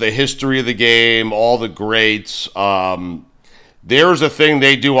obvious, the history of the game, all the greats. There's a thing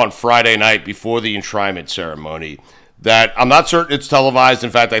they do on Friday night before the enshrinement ceremony that I'm not certain it's televised. In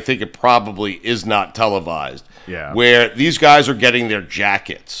fact, I think it probably is not televised. Yeah. Where these guys are getting their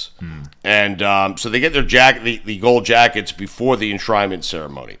jackets. And so they get their the gold jackets before the enshrinement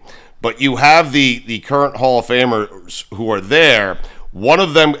ceremony. But you have the current Hall of Famers who are there. One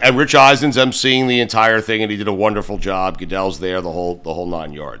of them, and Rich Eisen's emceeing the entire thing, and he did a wonderful job. Goodell's there, the whole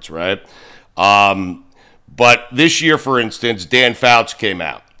 9 yards, right? But this year, for instance, Dan Fouts came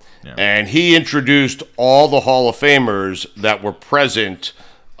out. Yeah. And he introduced all the Hall of Famers that were present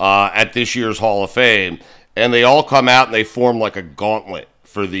at this year's Hall of Fame. And they all come out and they form like a gauntlet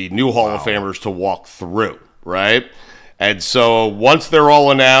for the new Hall of Famers to walk through, right? And so once they're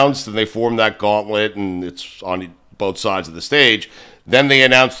all announced and they form that gauntlet and it's on both sides of the stage, then they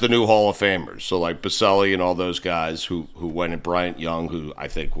announce the new Hall of Famers. So like Baselli and all those guys who went, and Bryant Young, who I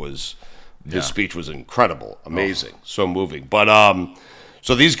think his speech was incredible, amazing, so moving. But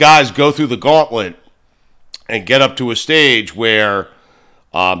so these guys go through the gauntlet and get up to a stage where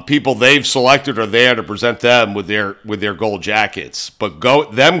people they've selected are there to present them with their gold jackets, but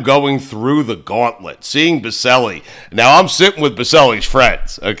going through the gauntlet, seeing Baselli. Now I'm sitting with Baselli's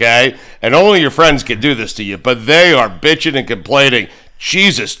friends, okay, and only your friends can do this to you, but they are bitching and complaining.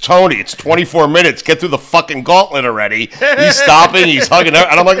 Jesus, Tony, it's 24 minutes. Get through the fucking gauntlet already. He's stopping, he's hugging her,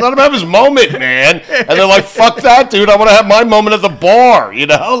 and I'm like, let him have his moment, man. And they're like, fuck that, dude. I want to have my moment at the bar, you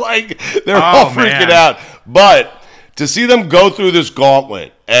know? Like they're all freaking out, but to see them go through this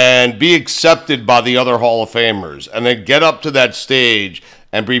gauntlet and be accepted by the other Hall of Famers and then get up to that stage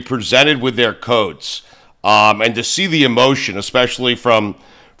and be presented with their coats, And to see the emotion, especially from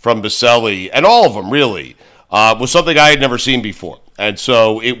Baselli and all of them, really, was something I had never seen before. And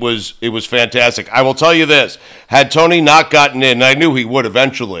so it was fantastic. I will tell you this: had Tony not gotten in, and I knew he would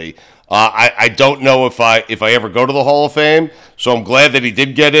eventually. I don't know if I ever go to the Hall of Fame. So I'm glad that he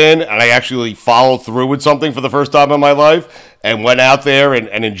did get in, and I actually followed through with something for the first time in my life and went out there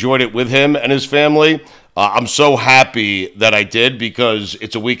and enjoyed it with him and his family. I'm so happy that I did, because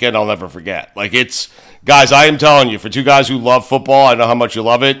it's a weekend I'll never forget. Like, it's, guys, I am telling you, for two guys who love football, I know how much you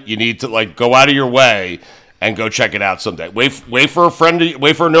love it. You need to, like, go out of your way and go check it out someday. Wait for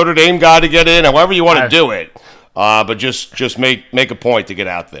a Notre Dame guy to get in, however you want to do it. But just make a point to get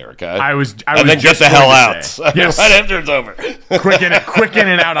out there, okay? I was and then just get the hell out. Yes. Right after it's over. quick in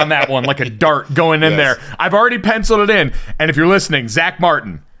and out on that one, like a dart going in there. I've already penciled it in. And if you're listening, Zach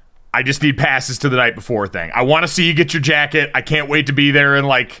Martin, I just need passes to the night before thing. I want to see you get your jacket. I can't wait to be there in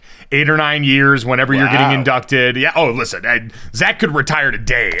like 8 or 9 years whenever you're getting inducted. Yeah. Oh, listen, Zach could retire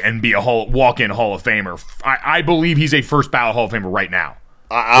today and be a walk-in Hall of Famer. I believe he's a first ballot Hall of Famer right now.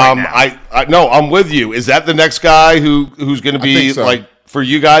 No, I'm with you. Is that the next guy who's going to be like, for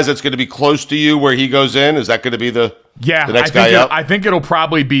you guys, that's going to be close to you where he goes in? Is that going to be the next guy up? I think it'll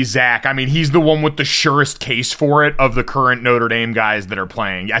probably be Zach. I mean, he's the one with the surest case for it of the current Notre Dame guys that are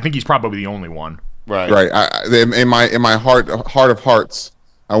playing. I think he's probably the only one. Right. In my heart of hearts,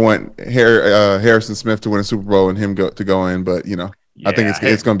 I want Harrison Smith to win a Super Bowl and him to go in. But I think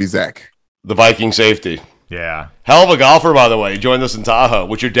it's going to be Zach, the Viking safety. Yeah. Hell of a golfer, by the way. He joined us in Tahoe,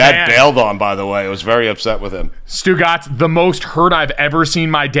 which your dad bailed on, by the way. I was very upset with him. Stugotz, the most hurt I've ever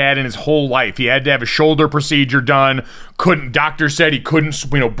seen my dad in his whole life. He had to have a shoulder procedure done. Doctor said he couldn't,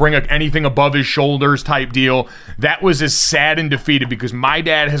 bring anything above his shoulders type deal. That was as sad and defeated, because my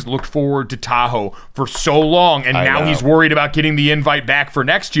dad has looked forward to Tahoe for so long, and now he's worried about getting the invite back for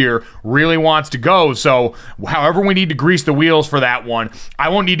next year, really wants to go. So however we need to grease the wheels for that one, I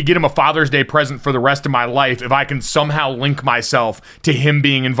won't need to get him a Father's Day present for the rest of my life if I can somehow link myself to him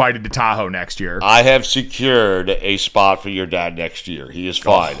being invited to Tahoe next year. I have secured a spot for your dad next year. He is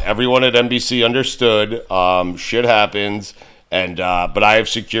fine. Everyone at NBC understood. Shit happens. But I have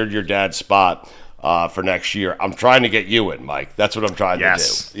secured your dad's spot for next year. I'm trying to get you in, Mike. That's what I'm trying to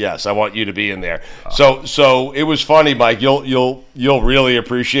do. Yes, I want you to be in there. So it was funny, Mike. You'll really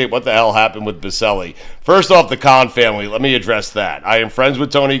appreciate what the hell happened with Baselli. First off, the Khan family. Let me address that. I am friends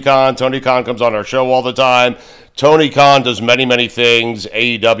with Tony Khan. Tony Khan comes on our show all the time. Tony Khan does many, many things.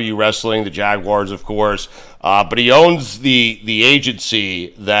 AEW wrestling, the Jaguars, of course. But he owns the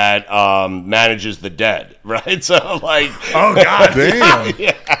agency that manages the dead, right? So, like, oh god, damn. He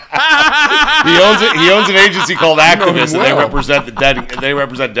owns an agency called Activist, and they represent the dead. They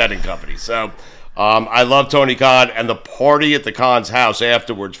represent Dead and Company. So, I love Tony Khan, and the party at the Khan's house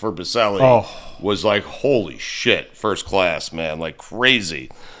afterwards for Baselli was like, holy shit, first class, man, like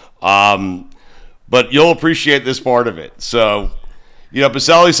crazy. But you'll appreciate this part of it. So,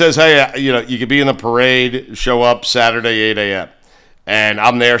 Baselli says, hey, you could be in the parade, show up Saturday, 8 a.m. And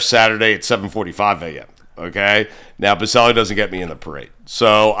I'm there Saturday at 7:45 a.m., okay? Now, Baselli doesn't get me in the parade.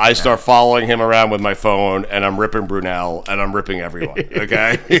 So I start following him around with my phone, and I'm ripping Brunel, and I'm ripping everyone,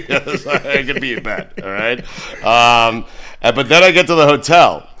 okay? I could be in bed, all right? But then I get to the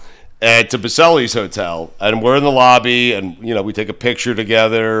hotel, to Baselli's hotel, and we're in the lobby, and, we take a picture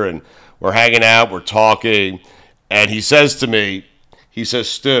together, and we're hanging out, we're talking, and he says to me,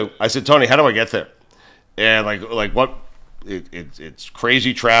 Stu, I said, Tony, how do I get there? And like what? It's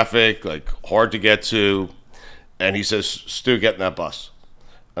crazy traffic, like hard to get to. And he says, Stu, get in that bus.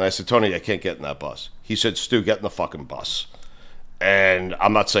 And I said, Tony, I can't get in that bus. He said, Stu, get in the fucking bus. And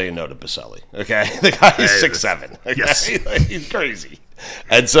I'm not saying no to Baselli, okay? The guy is 6'7", okay? Yes. He's crazy.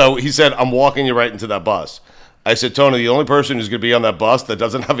 And so he said, I'm walking you right into that bus. I said, Tony, the only person who's going to be on that bus that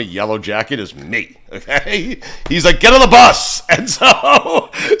doesn't have a yellow jacket is me, okay? He's like, get on the bus. And so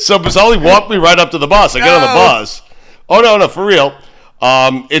Baselli walked me right up to the bus. I get on the bus. Oh, no, for real.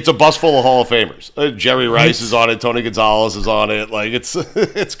 It's a bus full of Hall of Famers. Jerry Rice is on it. Tony Gonzalez is on it. Like,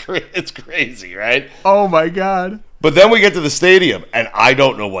 it's crazy, right? Oh, my God. But then we get to the stadium, and I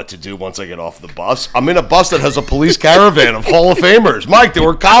don't know what to do once I get off the bus. I'm in a bus that has a police caravan of Hall of Famers. Mike, there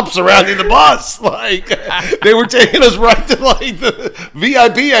were cops surrounding the bus. Like, they were taking us right to, like, the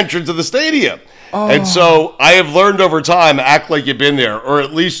VIP entrance of the stadium. And so I have learned over time, act like you've been there, or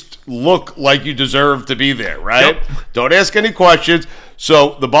at least look like you deserve to be there, right? Yep. Don't ask any questions.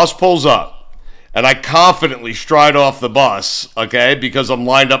 So the bus pulls up. And I confidently stride off the bus, okay, because I'm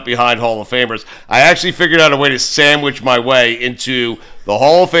lined up behind Hall of Famers. I actually figured out a way to sandwich my way into the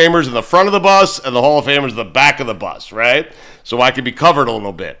Hall of Famers in the front of the bus and the Hall of Famers in the back of the bus, right? so I can be covered a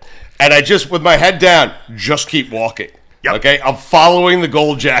little bit. And I just, with my head down, just keep walking. Yep. Okay, I'm following the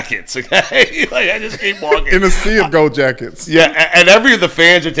gold jackets. Okay, like I just keep walking in a sea of gold jackets. Yeah, and every of the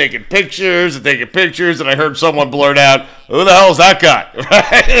fans are taking pictures and I heard someone blurt out, "Who the hell is that guy?"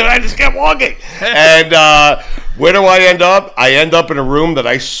 Right? And I just kept walking. And where do I end up? I end up in a room that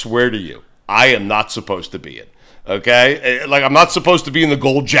I swear to you, I am not supposed to be in. Okay, like I'm not supposed to be in the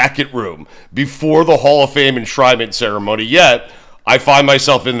gold jacket room before the Hall of Fame enshrinement ceremony. Yet I find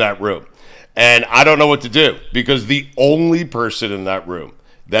myself in that room. And I don't know what to do because the only person in that room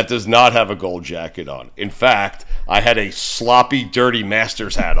that does not have a gold jacket on. In fact, I had a sloppy, dirty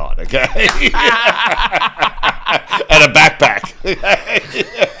Masters hat on, okay? And a backpack.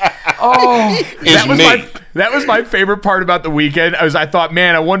 That was my favorite part about the weekend. I thought,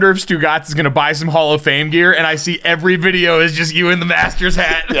 man, I wonder if Stugotz is going to buy some Hall of Fame gear, and I see every video is just you in the Masters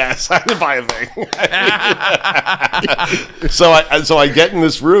hat. Yes, I didn't buy a thing. So I get in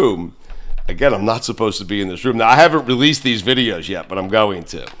this room. Again, I'm not supposed to be in this room. Now, I haven't released these videos yet, but I'm going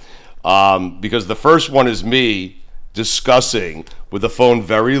to. Because the first one is me discussing with the phone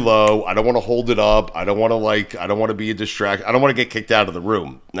very low. I don't want to hold it up. I don't want to be a distraction. I don't want to get kicked out of the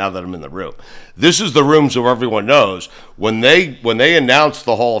room now that I'm in the room. This is the room so everyone knows. When they announce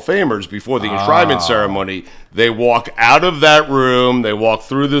the Hall of Famers before the enshrinement ceremony, they walk out of that room, they walk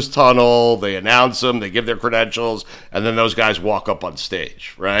through this tunnel, they announce them, they give their credentials, and then those guys walk up on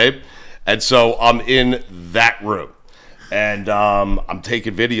stage, right? And so I'm in that room, and I'm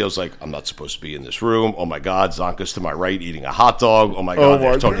taking videos like, I'm not supposed to be in this room. Oh, my God, Zonka's to my right eating a hot dog. Oh, my God,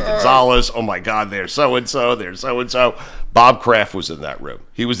 there's Tony Gonzalez. Oh, my God, there's so-and-so, there's so-and-so. Bob Kraft was in that room.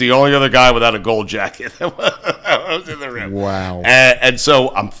 He was the only other guy without a gold jacket that was in the room. Wow. And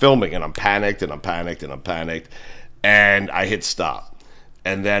so I'm filming, and I'm panicked, and I hit stop.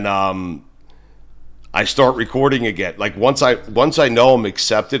 And then I start recording again. Like once I know I'm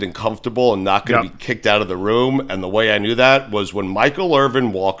accepted and comfortable and not going to be kicked out of the room, and the way I knew that was when Michael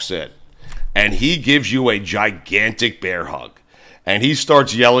Irvin walks in and he gives you a gigantic bear hug and he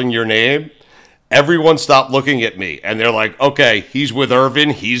starts yelling your name. Everyone stopped looking at me, and they're like, okay, he's with Irvin,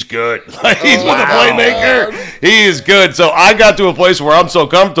 he's good. Like, he's with a playmaker, he is good. So I got to a place where I'm so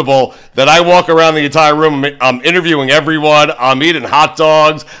comfortable that I walk around the entire room. I'm interviewing everyone. I'm eating hot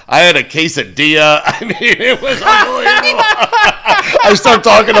dogs. I had a quesadilla. I mean, it was unbelievable. I start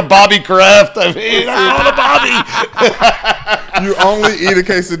talking to Bobby Kraft. I mean, Bobby. You only eat a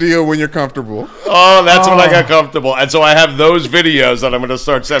quesadilla when you're comfortable. Oh, that's when I got comfortable. And so I have those videos that I'm going to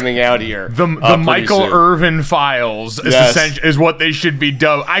start sending out here. The Michael Irvin files is what they should be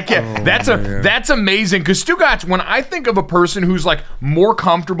dubbed. I can't. That's amazing because Stugotz, when I think of a person who's like more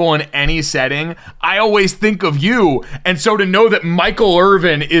comfortable in any setting, I always think of you. And so to know that Michael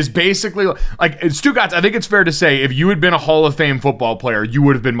Irvin is basically like Stugotz, I think it's fair to say if you had been a Hall of Fame football player, you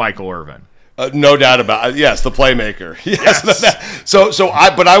would have been Michael Irvin. No doubt about it. Yes, the playmaker. Yes.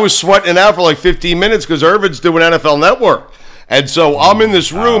 But I was sweating out for like 15 minutes because Irvin's doing NFL Network. And so I'm in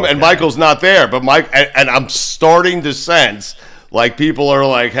this room and Michael's not there. But and I'm starting to sense like people are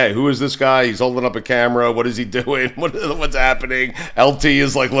like, hey, who is this guy? He's holding up a camera. What is he doing? What's happening? LT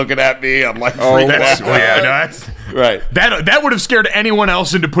is like looking at me. I'm like, freaking out. Right. That would have scared anyone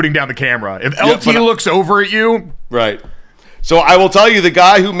else into putting down the camera. If LT looks over at you. Right. So I will tell you, the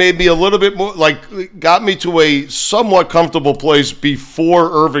guy who made me a little bit more, like, got me to a somewhat comfortable place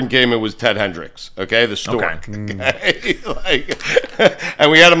before Irvin came in was Ted Hendricks, okay, the Stork. Okay.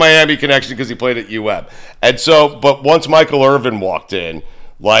 And we had a Miami connection because he played at UM. And so, but once Michael Irvin walked in,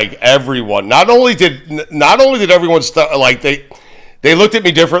 like everyone, not only did everyone they looked at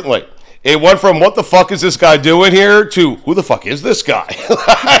me differently. It went from what the fuck is this guy doing here to who the fuck is this guy?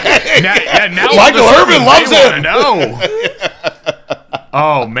 now Michael Irvin loves him. No.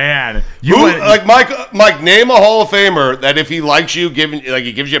 Oh man, Mike, name a Hall of Famer that if he likes you,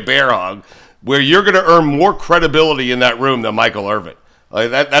 he gives you a bear hug, where you're going to earn more credibility in that room than Michael Irvin.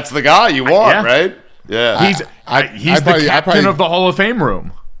 Like that's the guy you want, right? Yeah, he's the captain of the Hall of Fame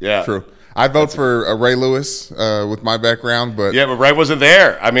room. Yeah, true. I vote for Ray Lewis with my background, but Ray wasn't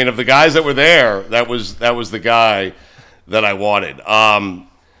there. I mean, of the guys that were there, that was the guy that I wanted.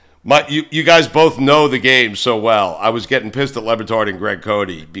 You guys both know the game so well. I was getting pissed at Lebitard and Greg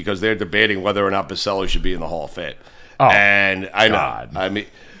Cody because they're debating whether or not Baselli should be in the Hall of Fame. Oh, and I know. I mean,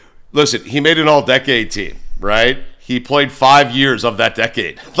 listen, he made an all-decade team, right? He played 5 years of that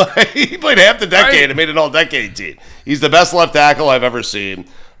decade. He played half the decade and made an all-decade team. He's the best left tackle I've ever seen.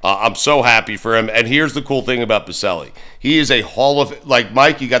 I'm so happy for him. And here's the cool thing about Baselli. He is a Hall of... Like,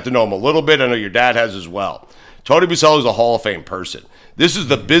 Mike, you got to know him a little bit. I know your dad has as well. Tony Boselli is a Hall of Fame person. This is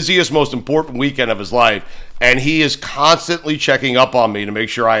the busiest, most important weekend of his life, and he is constantly checking up on me to make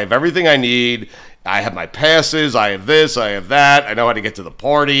sure I have everything I need. I have my passes, I have this, I have that, I know how to get to the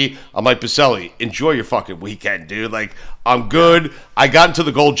party. I'm like, Boselli, enjoy your fucking weekend, dude. Like, I'm good. I got into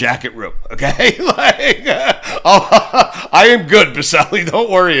the gold jacket room, okay? Like, I am good, Boselli. Don't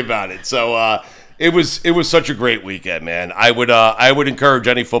worry about it. So, it was such a great weekend, man. I would encourage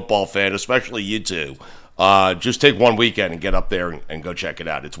any football fan, especially you two, just take one weekend and get up there and go check it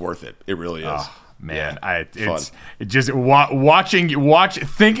out. It's worth it. It really is. Man,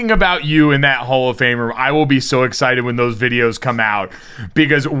 thinking about you in that Hall of Fame room. I will be so excited when those videos come out,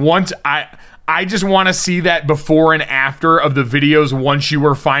 because I just want to see that before and after of the videos once you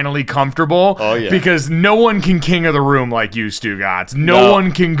were finally comfortable. Oh, yeah. Because no one can king of the room like you, Stugotz. No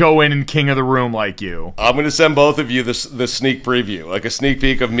one can go in and king of the room like you. I'm going to send both of you the sneak preview, like a sneak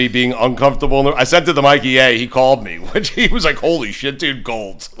peek of me being uncomfortable. I sent it to Mikey A. He called me, which he was like, holy shit, dude,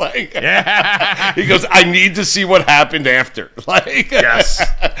 gold. Like, yeah. He goes, I need to see what happened after. Like, yes.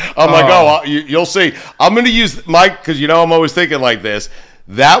 I'm like, you'll see. I'm going to use Mike, because I'm always thinking like this.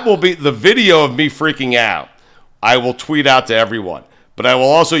 That will be the video of me freaking out. I will tweet out to everyone, but I will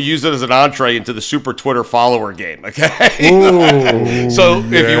also use it as an entree into the Super Twitter follower game. Okay. Ooh, so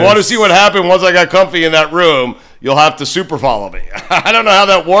if you want to see what happened once I got comfy in that room, you'll have to super follow me. I don't know how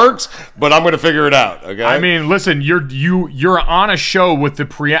that works, but I'm going to figure it out. Okay. I mean, listen, you're on a show with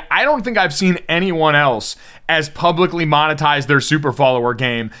the I don't think I've seen anyone else as publicly monetize their super follower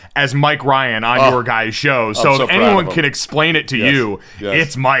game as Mike Ryan on your guys' show. So if anyone can explain it to you,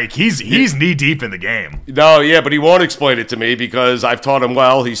 it's Mike. He's knee deep in the game. No, yeah, but he won't explain it to me because I've taught him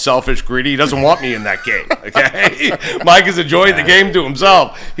well. He's selfish, greedy. He doesn't want me in that game. Okay. Mike is enjoying the game to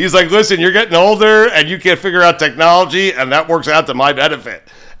himself. He's like, listen, you're getting older and you can't figure out technology, and that works out to my benefit.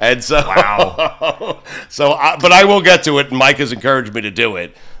 And so, wow. But I will get to it, and Mike has encouraged me to do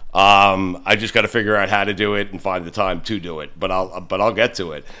it. I just got to figure out how to do it and find the time to do it. But I'll get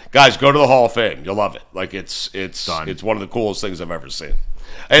to it. Guys, go to the Hall of Fame. You'll love it. Like it's one of the coolest things I've ever seen.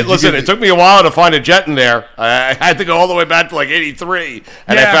 Hey, listen, it took me a while to find a Jet in there. I had to go all the way back to like 83,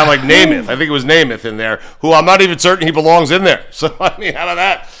 and I found like Namath. I think it was Namath in there, who I'm not even certain he belongs in there. So I mean, how about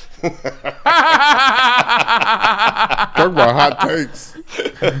that? Talk about hot takes.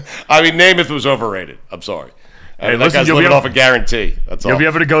 I mean, Namath was overrated. I'm sorry. Hey, that guy's living off a guarantee. That's all. You'll be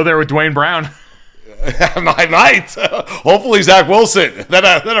able to go there with Dwayne Brown. I might. Hopefully Zach Wilson. Then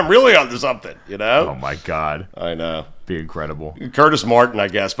I'm really onto something, Oh, my God. I know. Be incredible. Curtis Martin, I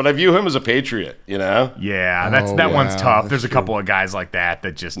guess. But I view him as a Patriot, Yeah, that one's tough. There's a couple of guys like that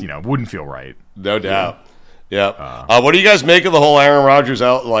just, wouldn't feel right. No doubt. Yeah. What do you guys make of the whole Aaron Rodgers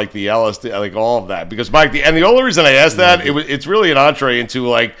out, like the LSD, like all of that? Because, Mike, the only reason I asked that, it's really an entree into,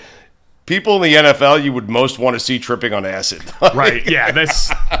 like, people in the NFL you would most want to see tripping on acid. Right, yeah.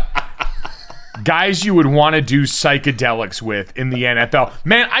 That's guys you would want to do psychedelics with in the NFL.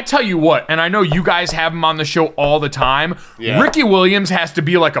 Man, I tell you what, and I know you guys have him on the show all the time. Yeah. Ricky Williams has to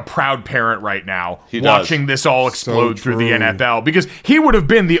be like a proud parent right now, watching this all explode through the NFL, because he would have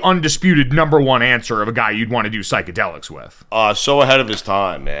been the undisputed number one answer of a guy you'd want to do psychedelics with. So ahead of his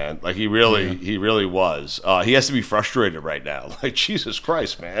time, man. Like he really was. He has to be frustrated right now. Like, Jesus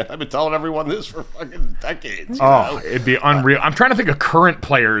Christ, man. I've been telling everyone this for fucking decades. It'd be unreal. I'm trying to think of current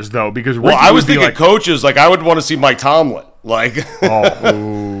players though, because Ricky I was thinking coaches, like I would want to see Mike Tomlin, like,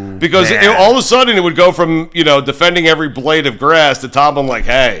 because all of a sudden it would go from defending every blade of grass to Tomlin like,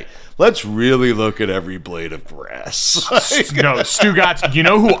 hey, let's really look at every blade of grass. No, Stugotz, you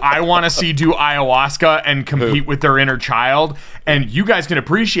know who I want to see do ayahuasca and compete with their inner child? And you guys can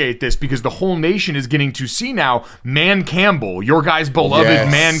appreciate this because the whole nation is getting to see now Man Campbell, your guys'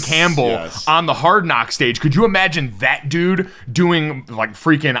 beloved Man Campbell, on the Hard Knock stage. Could you imagine that dude doing like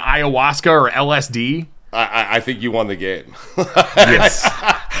freaking ayahuasca or LSD? I think you won the game. Yes.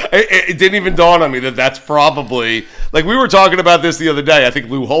 It didn't even dawn on me that's probably, like we were talking about this the other day. I think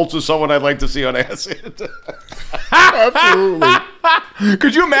Lou Holtz is someone I'd like to see on acid. Absolutely.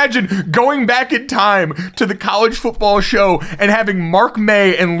 Could you imagine going back in time to the college football show and having Mark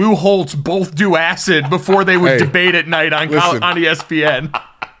May and Lou Holtz both do acid before they would debate at night on ESPN?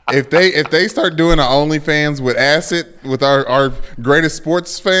 If they start doing an OnlyFans with acid with our greatest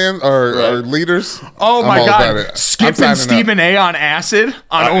sports fans our leaders, oh my God, Skip and Stephen A on acid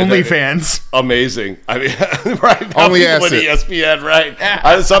on OnlyFans, amazing. I mean, right? Only acid. ESPN,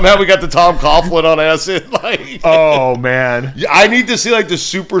 right? Somehow we got the Tom Coughlin on acid. Like, oh man, I need to see like the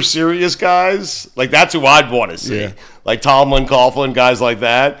super serious guys. Like that's who I'd want to see. Yeah. Like Tomlin, Coughlin, guys like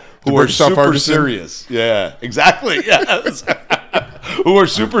that who are super serious. Yeah, exactly. Yes. who are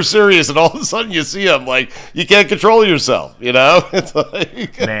super serious, and all of a sudden you see them like you can't control yourself. It's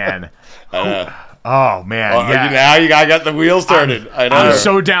like, man. Oh man! Yeah. I got the wheels turning. I'm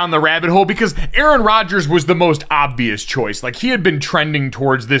so down the rabbit hole because Aaron Rodgers was the most obvious choice. Like he had been trending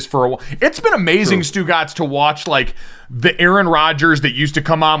towards this for a while. It's been amazing, Stugotz, to watch like the Aaron Rodgers that used to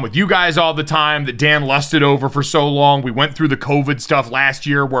come on with you guys all the time that Dan lusted over for so long. We went through the COVID stuff last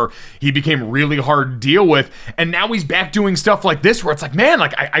year where he became really hard to deal with, and now he's back doing stuff like this where it's like, man,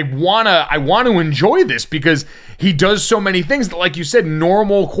 like I wanna enjoy this because he does so many things that, like you said,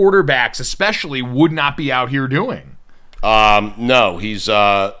 normal quarterbacks especially would not be out here doing. No, he's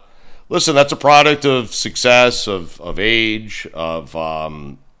listen, that's a product of success, of age, of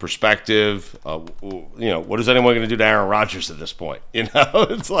perspective. What is anyone going to do to Aaron Rodgers at this point?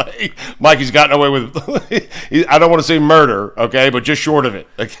 It's like Mikey's gotten away with. I don't want to say murder, okay, but just short of it.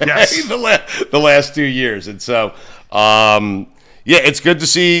 Okay, yes. the last 2 years, and so it's good to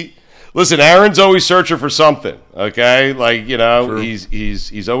see. Listen, Aaron's always searching for something. Okay, like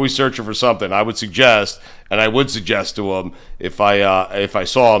he's always searching for something. I would suggest to him if I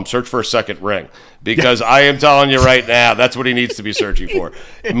saw him, search for a second ring. Because I am telling you right now, that's what he needs to be searching for.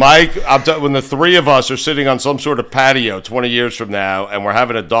 Mike, when the three of us are sitting on some sort of patio 20 years from now, and we're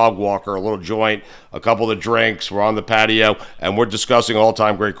having a dog walker, a little joint, a couple of drinks, we're on the patio, and we're discussing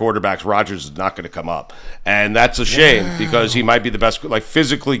all-time great quarterbacks, Rodgers is not going to come up. And that's a shame because he might be the best, like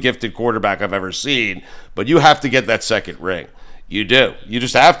physically gifted quarterback I've ever seen, but you have to get that second ring. You do. You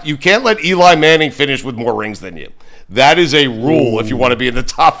just have. You can't let Eli Manning finish with more rings than you. That is a rule if you want to be in the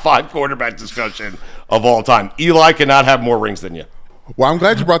top 5 quarterback discussion of all time. Eli cannot have more rings than you. Well, I'm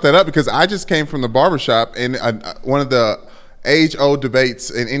glad you brought that up because I just came from the barbershop, and one of the age-old debates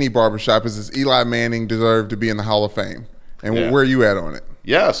in any barbershop is, does Eli Manning deserve to be in the Hall of Fame? And where are you at on it?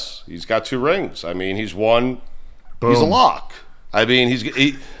 Yes, he's got 2 rings. I mean, he's won. Boom. He's a lock. I mean,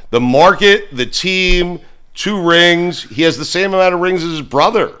 the market, the team, 2 rings. He has the same amount of rings as his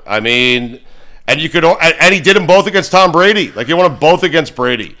brother. I mean, and he did them both against Tom Brady. Like he won them both against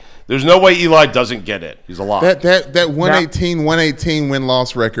Brady. There's no way Eli doesn't get it. He's a lock. That 118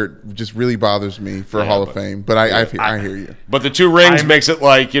 win-loss record just really bothers me for Hall of Fame. But I hear you. But the 2 rings makes it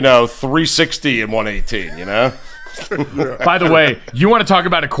like 360 and 118. By the way, you want to talk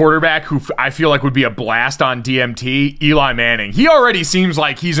about a quarterback who I feel like would be a blast on DMT? Eli Manning. He already seems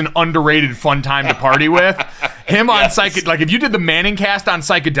like he's an underrated fun time to party with. Him on like if you did the Manning cast on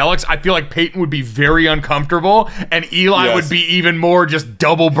psychedelics, I feel like Peyton would be very uncomfortable, and Eli would be even more just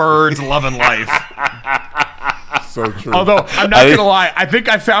double birds, loving life. So true. Although I'm not gonna lie, I think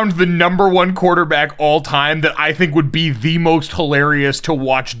I found the number 1 quarterback all time that I think would be the most hilarious to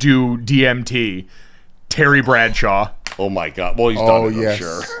watch do DMT. Terry Bradshaw. Oh my God! Well, he's done it. Yes. I'm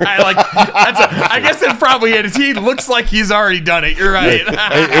sure. I guess that's probably it. He looks like he's already done it. You're right.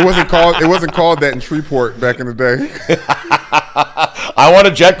 It wasn't called that in Shreveport back in the day. I want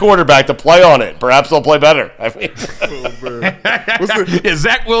a Jet quarterback to play on it. Perhaps they'll play better. I mean,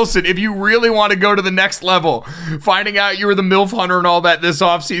 Zach Wilson, if you really want to go to the next level, finding out you were the MILF hunter and all that this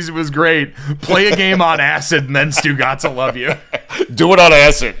offseason was great. Play a game on acid, and then Stugotz will love you. Do it on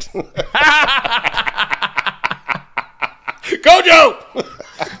acid. Go, Joe!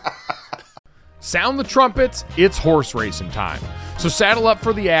 Sound the trumpets, it's horse racing time. So saddle up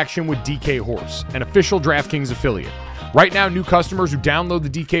for the action with DK Horse, an official DraftKings affiliate. Right now, new customers who download the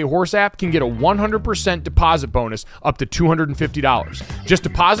DK Horse app can get a 100% deposit bonus up to $250. Just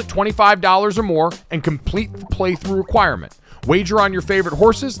deposit $25 or more and complete the playthrough requirement. Wager on your favorite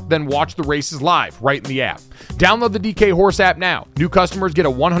horses, then watch the races live right in the app. Download the DK Horse app now. New customers get a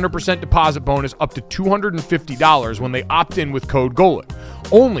 100% deposit bonus up to $250 when they opt in with code GOLIT.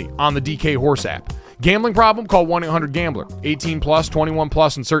 Only on the DK Horse app. Gambling problem? Call 1-800-GAMBLER. 18 plus, 21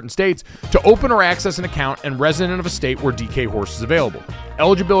 plus in certain states to open or access an account and resident of a state where DK Horse is available.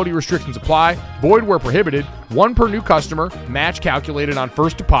 Eligibility restrictions apply. Void where prohibited. 1 per new customer. Match calculated on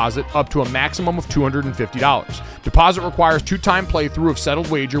first deposit up to a maximum of $250. Deposit requires 2-time playthrough of settled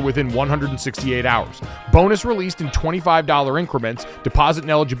wager within 168 hours. Bonus released in $25 increments. Deposit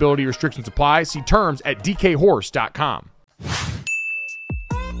and eligibility restrictions apply. See terms at dkhorse.com.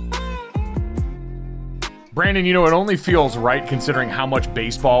 Brandon, it only feels right considering how much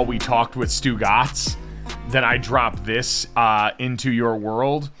baseball we talked with Stugotz that I drop this into your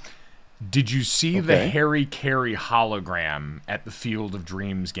world. Did you see the Harry Carey hologram at the Field of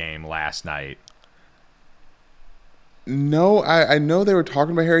Dreams game last night? No, I know they were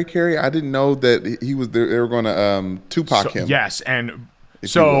talking about Harry Carey. I didn't know that he was there. They were going to Tupac him. Yes, and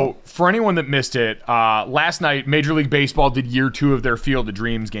So, for anyone that missed it, last night, Major League Baseball did year 2 of their Field of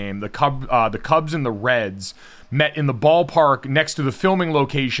Dreams game. The Cubs and the Reds met in the ballpark next to the filming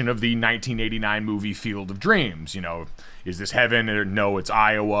location of the 1989 movie Field of Dreams. You know, is this heaven? Or no, it's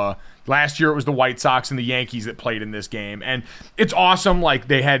Iowa. Last year, it was the White Sox and the Yankees that played in this game. And it's awesome. Like,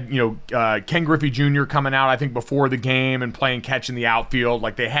 they had, Ken Griffey Jr. coming out, I think, before the game and playing catch in the outfield.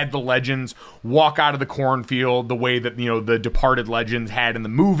 Like, they had the legends walk out of the cornfield the way that, the departed legends had in the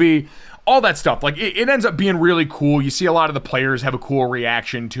movie. All that stuff. Like, it ends up being really cool. You see a lot of the players have a cool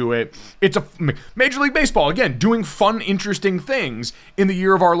reaction to it. It's a Major League Baseball, again, doing fun, interesting things in the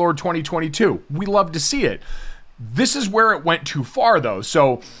year of our Lord 2022. We love to see it. This is where it went too far, though.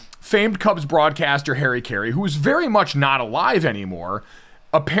 So, famed Cubs broadcaster Harry Carey, who is very much not alive anymore,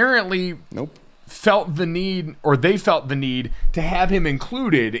 apparently felt the need, or they felt the need, to have him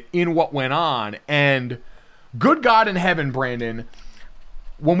included in what went on. And good God in heaven, Brandon,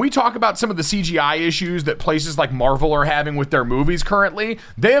 when we talk about some of the CGI issues that places like Marvel are having with their movies currently,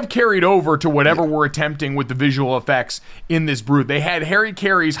 they have carried over to whatever we're attempting with the visual effects in this brood. They had Harry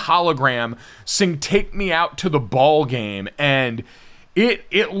Carey's hologram sing "Take Me Out to the Ball Game," and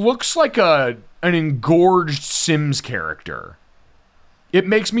it looks like an engorged Sims character. It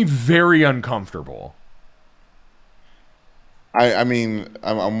makes me very uncomfortable. I mean,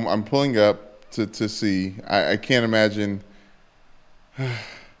 I'm pulling up to see. I can't imagine. I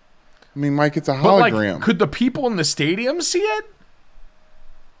mean, Mike, it's a hologram. But like, could the people in the stadium see it?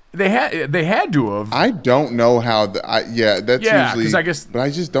 They had to have. I don't know how. That's usually. Because I guess. But I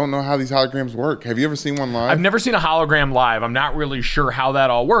just don't know how these holograms work. Have you ever seen one live? I've never seen a hologram live. I'm not really sure how that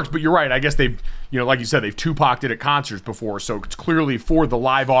all works. But you're right. I guess they've, like you said, they've Tupac'd it at concerts before, so it's clearly for the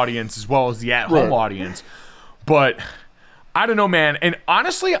live audience as well as the at-home audience. But I don't know, man. And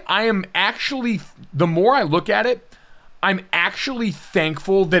honestly, I am actually, the more I look at it, I'm actually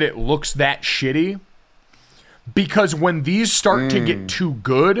thankful that it looks that shitty. Because when these start to get too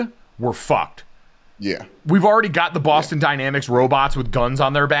good, we're fucked. Yeah. We've already got the Boston Dynamics robots with guns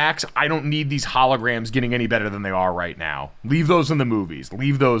on their backs. I don't need these holograms getting any better than they are right now. Leave those in the movies.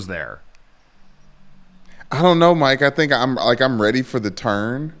 Leave those there. I don't know, Mike. I think I'm ready for the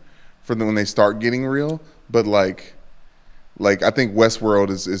turn for when they start getting real. But like I think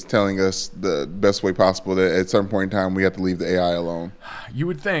Westworld is telling us the best way possible that at some point in time we have to leave the AI alone. You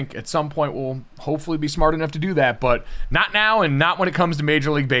would think at some point we'll hopefully be smart enough to do that, but not now and not when it comes to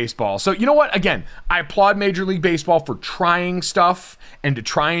Major League Baseball. So you know what? Again, I applaud Major League Baseball for trying stuff and to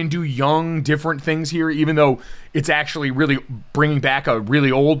try and do young, different things here, even though it's actually really bringing back a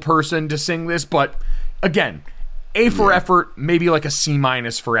really old person to sing this. But again, A for effort, maybe like a C-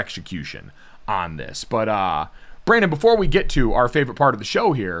 for execution on this. But Brandon, before we get to our favorite part of the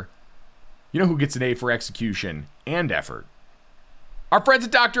show here, you know who gets an A for execution and effort? Our friends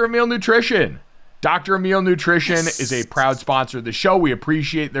at Dr. Emil Nutrition. Dr. Emil Nutrition is a proud sponsor of the show. We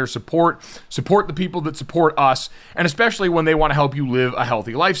appreciate their support. Support the people that support us, and especially when they want to help you live a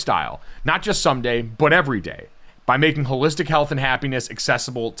healthy lifestyle. Not just someday, but every day. By making holistic health and happiness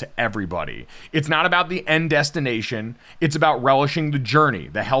accessible to everybody. It's not about the end destination. It's about relishing the journey,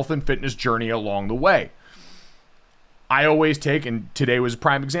 the health and fitness journey along the way. I always take, and today was a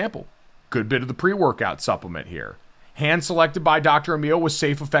prime example, good bit of the pre-workout supplement here. Hand selected by Dr. Emil with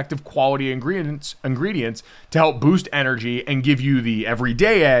safe, effective, quality ingredients to help boost energy and give you the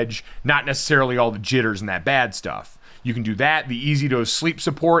everyday edge, not necessarily all the jitters and that bad stuff. You can do that, the easy dose sleep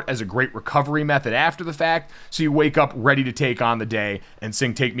support as a great recovery method after the fact, so you wake up ready to take on the day and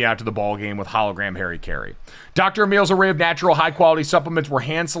sing "Take Me Out to the Ball Game" with hologram Harry Carey. Dr. Emil's array of natural, high-quality supplements were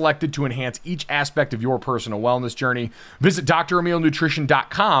hand-selected to enhance each aspect of your personal wellness journey. Visit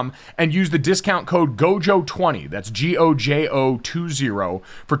DrEmilNutrition.com and use the discount code GOJO20, that's GOJO20,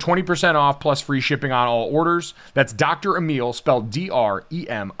 for 20% off plus free shipping on all orders. That's Dr. Emil, spelled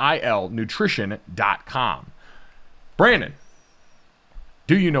DREMIL, nutrition.com. Brandon,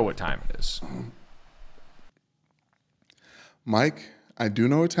 do you know what time it is? Mike, I do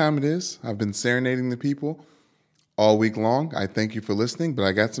know what time it is. I've been serenading the people all week long. I thank you for listening, but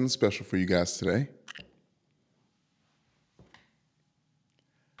I got something special for you guys today.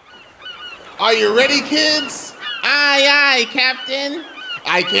 Are you ready, kids? Aye, aye, Captain.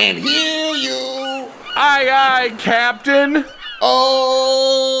 I can't hear you. Aye, aye, Captain.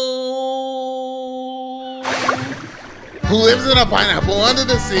 Oh. Who lives in a pineapple under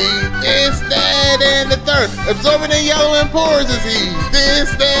the sea? This, that, and the third. Absorbing in yellow and pores is he.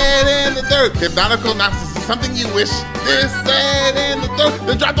 This, that, and the third. Hypnotical Gnosis is something you wish. This, that, and the third.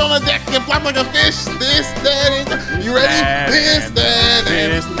 Then dropped on the deck and flop like a fish. This, that, and the third. You ready? This, that,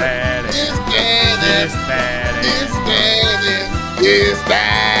 and this, that, this, that, this, that, this, that, and is bad.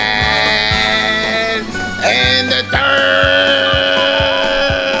 And the third.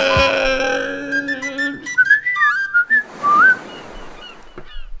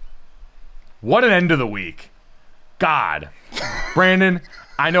 What an end of the week. God. Brandon,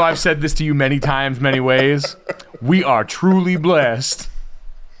 I know I've said this to you many times, many ways. We are truly blessed.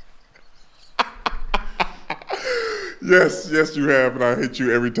 Yes, you have, and I hate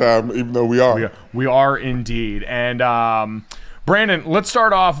you every time, even though we are. We are indeed. And Brandon, let's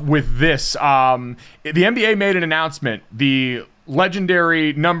start off with this. The NBA made an announcement. The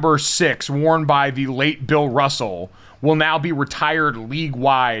legendary number 6, worn by the late Bill Russell, will now be retired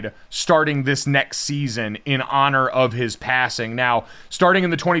league-wide starting this next season in honor of his passing. Now, starting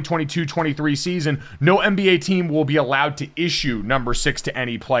in the 2022-23 season, no NBA team will be allowed to issue number 6 to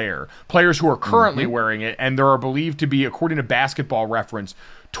any player. Players who are currently wearing it, and there are believed to be, according to Basketball Reference,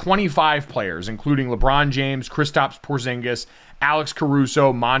 25 players, including LeBron James, Kristaps Porzingis, Alex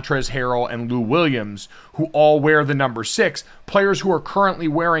Caruso, Montrezl Harrell, and Lou Williams, who all wear the number 6. Players who are currently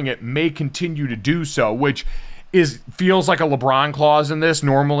wearing it may continue to do so, which feels like a LeBron clause in this.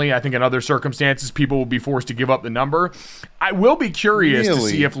 Normally, I think in other circumstances, people will be forced to give up the number. I will be curious to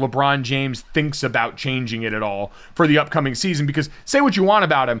see if LeBron James thinks about changing it at all for the upcoming season, because say what you want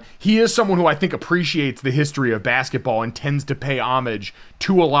about him, he is someone who I think appreciates the history of basketball and tends to pay homage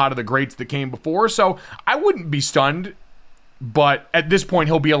to a lot of the greats that came before. So I wouldn't be stunned, but at this point,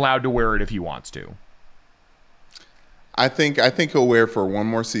 he'll be allowed to wear it if he wants to. I think he'll wear it for one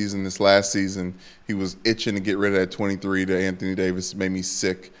more season. This last season, he was itching to get rid of that 23 to Anthony Davis. It made me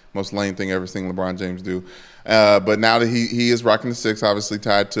sick. Most lame thing I've ever seen LeBron James do. But now that he is rocking the 6, obviously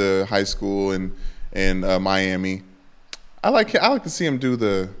tied to high school and Miami. I like to see him do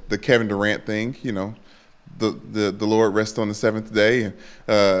the Kevin Durant thing, you know. The Lord rest on the 7th day,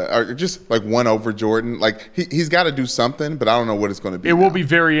 or just like one over Jordan. Like he's got to do something, but I don't know what it's going to be. It will be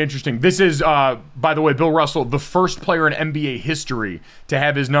very interesting. This is, by the way, Bill Russell, the first player in NBA history to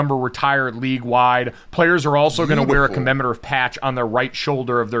have his number retired league-wide. Players are also going to wear a commemorative patch on their right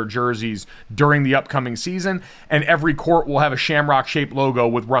shoulder of their jerseys during the upcoming season, and every court will have a shamrock-shaped logo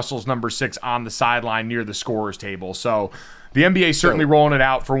with Russell's number 6 on the sideline near the scorer's table. So the NBA is certainly rolling it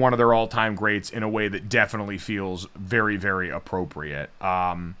out for one of their all-time greats in a way that definitely feels very, very appropriate.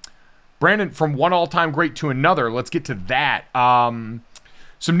 Brandon, from one all-time great to another, let's get to that. Some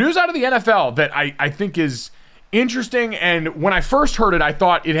news out of the NFL that I think is interesting, and when I first heard it, I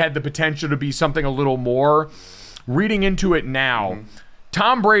thought it had the potential to be something a little more. Reading into it now,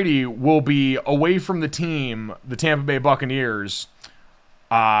 Tom Brady will be away from the team, the Tampa Bay Buccaneers,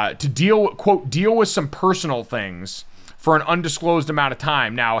 to deal with some personal things for an undisclosed amount of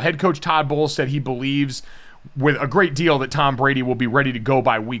time. Now, head coach Todd Bowles said he believes with a great deal that Tom Brady will be ready to go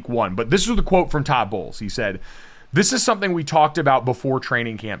by week 1. But this is the quote from Todd Bowles. He said, "This is something we talked about before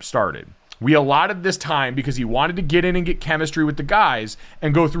training camp started. We allotted this time because he wanted to get in and get chemistry with the guys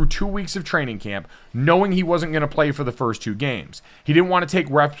and go through 2 weeks of training camp, knowing he wasn't going to play for the first 2 games. He didn't want to take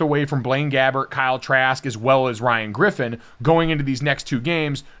reps away from Blaine Gabbert, Kyle Trask, as well as Ryan Griffin going into these next 2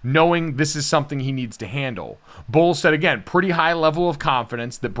 games, knowing this is something he needs to handle." Bowles said, again, pretty high level of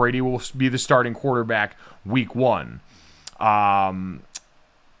confidence that Brady will be the starting quarterback week 1.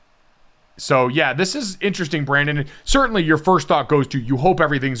 So, yeah, this is interesting, Brandon. Certainly your first thought goes to you hope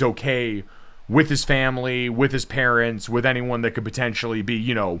everything's okay with his family, with his parents, with anyone that could potentially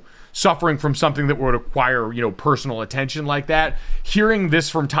be, suffering from something that would require, personal attention like that. Hearing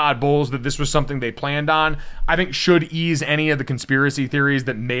this from Todd Bowles, that this was something they planned on, I think should ease any of the conspiracy theories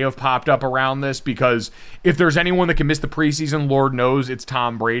that may have popped up around this, because if there's anyone that can miss the preseason, Lord knows it's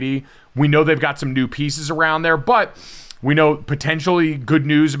Tom Brady. We know they've got some new pieces around there, but we know potentially good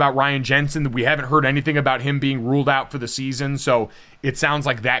news about Ryan Jensen, that we haven't heard anything about him being ruled out for the season. So it sounds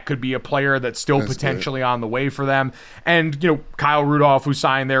like that could be a player that's still potentially on the way for them. And, Kyle Rudolph, who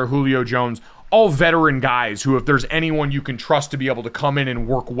signed there, Julio Jones, all veteran guys who, if there's anyone you can trust to be able to come in and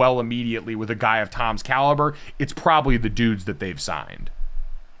work well immediately with a guy of Tom's caliber, it's probably the dudes that they've signed.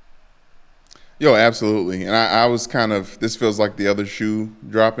 Yo, absolutely. And I was this feels like the other shoe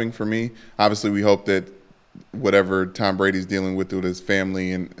dropping for me. Obviously, we hope that whatever Tom Brady's dealing with his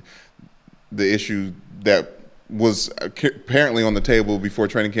family and the issue that was apparently on the table before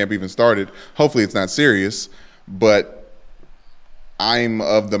training camp even started, hopefully it's not serious. But I'm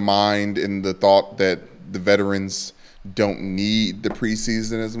of the mind and the thought that the veterans don't need the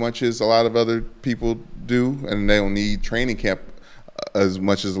preseason as much as a lot of other people do, and they don't need training camp as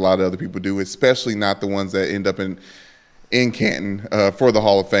much as a lot of other people do, especially not the ones that end up in in Canton for the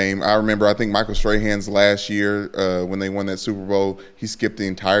Hall of Fame. I remember, I think Michael Strahan's last year when they won that Super Bowl, he skipped the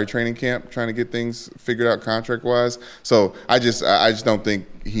entire training camp trying to get things figured out contract-wise. So I just don't think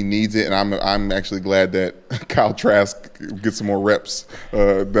he needs it, and I'm actually glad that Kyle Trask gets some more reps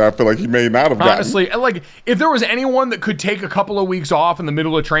that I feel like he may not have gotten. Honestly, like, if there was anyone that could take a couple of weeks off in the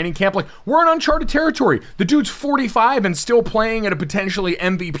middle of training camp, like, we're in uncharted territory. The dude's 45 and still playing at a potentially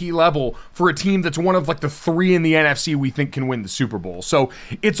MVP level for a team that's one of, like, the 3 in the NFC we think can win the Super Bowl. So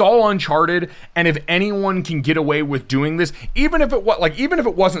it's all uncharted, and if anyone can get away with doing this, even if it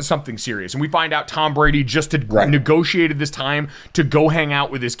wasn't something serious, and we find out Tom Brady just had negotiated this time to go hang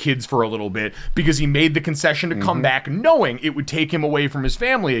out with his kids for a little bit because he made the concession to come back knowing it would take him away from his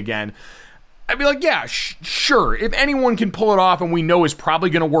family again, I'd be like, yeah, sure. If anyone can pull it off and we know is probably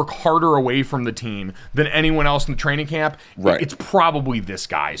going to work harder away from the team than anyone else in the training camp, it's probably this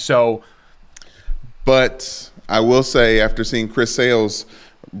guy. So, but I will say, after seeing Chris Sales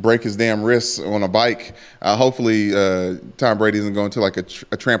break his damn wrists on a bike, hopefully Tom Brady isn't going to like a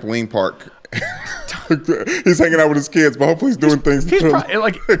trampoline park. He's hanging out with his kids, but hopefully he's doing things.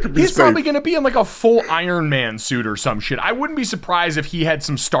 He's probably going to be in like a full Iron Man suit or some shit. I wouldn't be surprised if he had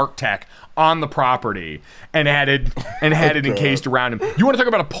some Stark Tech on the property and had it encased around him. You want to talk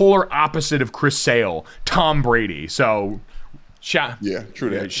about a polar opposite of Chris Sale, Tom Brady. So, shout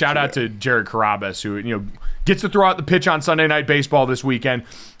out to Jared Carabas, who gets to throw out the pitch on Sunday Night Baseball this weekend.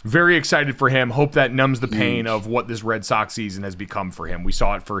 Very excited for him. Hope that numbs the pain of what this Red Sox season has become for him. We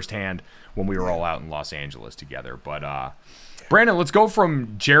saw it firsthand when we were all out in Los Angeles together. But, Brandon, let's go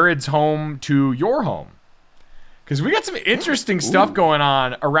from Jared's home to your home, because we got some interesting stuff going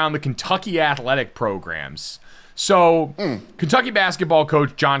on around the Kentucky athletic programs. So, Kentucky basketball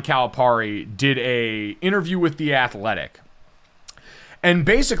coach John Calipari did a interview with The Athletic and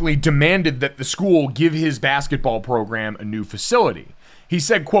basically demanded that the school give his basketball program a new facility. He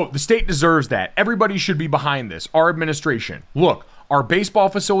said, quote, "The state deserves that. Everybody should be behind this. Our administration. Look, our baseball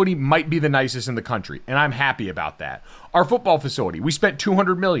facility might be the nicest in the country, and I'm happy about that. Our football facility, we spent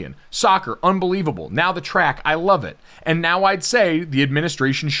 $200 million. Soccer, unbelievable. Now the track, I love it. And now I'd say the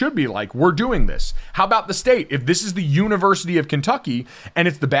administration should be like, we're doing this. How about the state? If this is the University of Kentucky and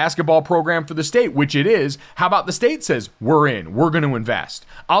it's the basketball program for the state, which it is, how about the state says, we're in, we're going to invest?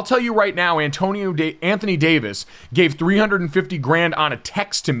 I'll tell you right now, Anthony Davis gave $350,000 on a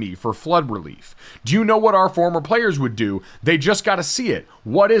text to me for flood relief. Do you know what our former players would do? They just got to see it.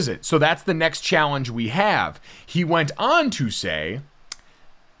 What is it? So that's the next challenge we have." He went on to say,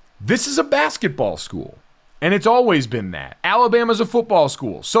 "This is a basketball school, and it's always been that. Alabama's a football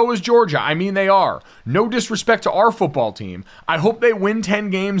school. So is Georgia. I mean, they are. No disrespect to our football team. I hope they win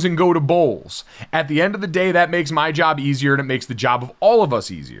 10 games and go to bowls. At the end of the day, that makes my job easier, and it makes the job of all of us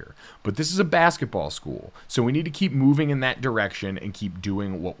easier. But this is a basketball school, so we need to keep moving in that direction and keep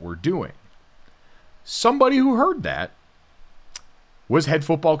doing what we're doing." Somebody who heard that was head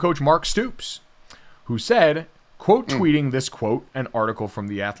football coach Mark Stoops, who said, quote tweeting this quote, an article from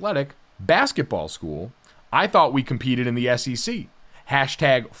The Athletic, "Basketball school, I thought we competed in the SEC.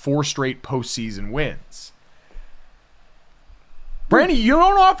 Hashtag 4 straight postseason wins." Brandy, you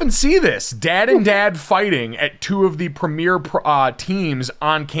don't often see this. Dad and dad fighting at 2 of the premier teams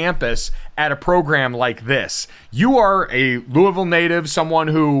on campus at a program like this. You are a Louisville native, someone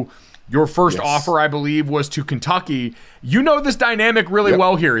who your first offer, I believe, was to Kentucky. You know this dynamic really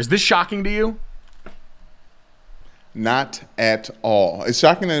well here. Is this shocking to you? Not at all. It's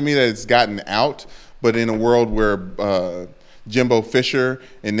shocking to me that it's gotten out, but in a world where Jimbo Fisher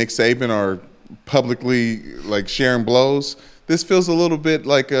and Nick Saban are publicly like sharing blows, this feels a little bit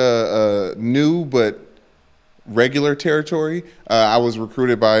like a new but regular territory. I was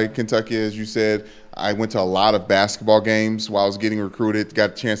recruited by Kentucky, as you said. I went to a lot of basketball games while I was getting recruited. Got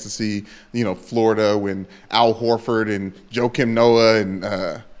a chance to see, Florida when Al Horford and Joakim Noah and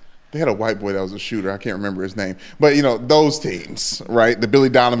they had a white boy that was a shooter. I can't remember his name. But, those teams, right? The Billy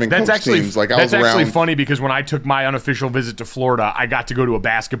Donovan coach teams. That's actually funny because when I took my unofficial visit to Florida, I got to go to a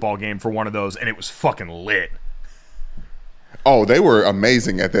basketball game for one of those, and it was fucking lit. Oh, they were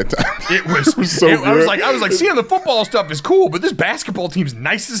amazing at that time. It was so good. I was like, seeing the football stuff is cool, but this basketball team's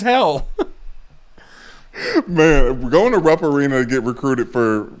nice as hell. Man, going to Rupp Arena to get recruited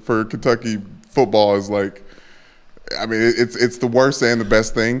for Kentucky football is like, I mean, it's the worst and the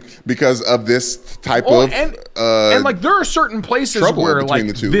best thing because of this type of and there are certain places where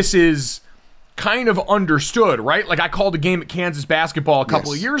this is kind of understood, right? Like I called a game at Kansas basketball a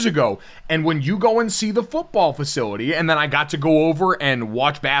couple of years ago, and when you go and see the football facility, and then I got to go over and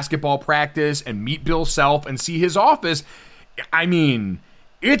watch basketball practice and meet Bill Self and see his office, I mean,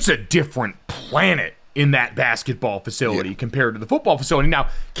 it's a different planet in that basketball facility compared to the football facility. Now,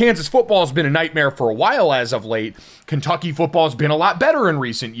 Kansas football has been a nightmare for a while as of late. Kentucky football has been a lot better in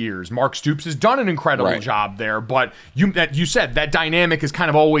recent years. Mark Stoops has done an incredible job there, but you said that dynamic has kind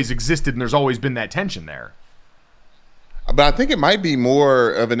of always existed, and there's always been that tension there. But I think it might be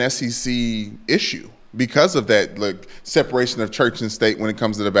more of an SEC issue because of that separation of church and state when it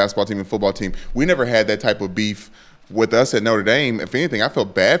comes to the basketball team and football team. We never had that type of beef with us at Notre Dame. If anything, I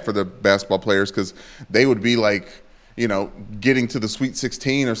felt bad for the basketball players because they would be getting to the Sweet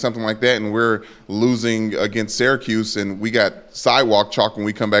 16 or something like that, and we're losing against Syracuse, and we got sidewalk chalk when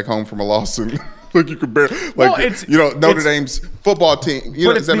we come back home from a loss, and you could barely Notre Dame's football team.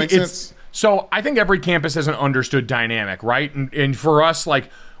 Does that make sense? So I think every campus has an understood dynamic, right? And for us,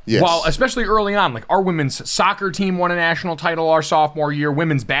 while especially early on, our women's soccer team won a national title our sophomore year.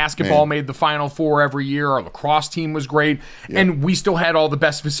 Women's basketball made the Final Four every year. Our lacrosse team was great. And we still had all the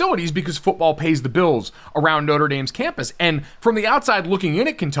best facilities because football pays the bills around Notre Dame's campus. And from the outside looking in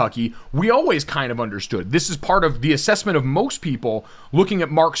at Kentucky, we always kind of understood. This is part of the assessment of most people looking at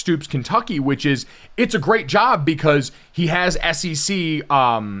Mark Stoops' Kentucky, which is it's a great job because he has SEC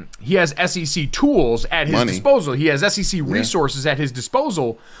tools at his disposal. He has SEC resources at his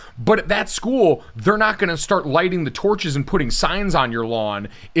disposal. But at that school, they're not going to start lighting the torches and putting signs on your lawn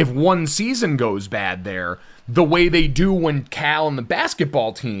if one season goes bad there, the way they do when Cal and the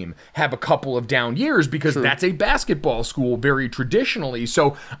basketball team have a couple of down years, because that's a basketball school very traditionally.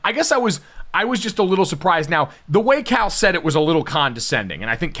 So I guess I was just a little surprised. Now, the way Cal said it was a little condescending, and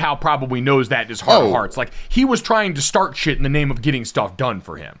I think Cal probably knows that in his heart of hearts. He was trying to start shit in the name of getting stuff done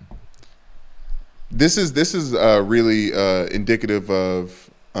for him. This is really indicative of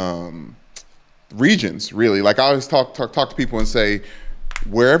regions, really. I always talk to people and say,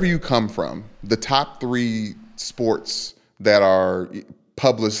 wherever you come from, the top 3 sports that are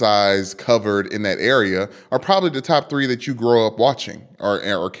publicized, covered in that area are probably the top 3 that you grow up watching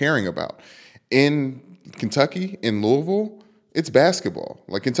or caring about. In Kentucky, in Louisville, it's basketball.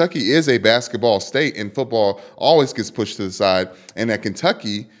 Kentucky is a basketball state, and football always gets pushed to the side. And at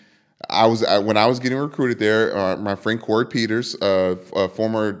Kentucky, when I was getting recruited there, my friend Corey Peters, a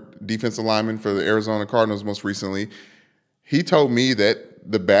former defensive lineman for the Arizona Cardinals most recently, he told me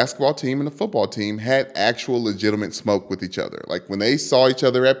that the basketball team and the football team had actual legitimate smoke with each other. When they saw each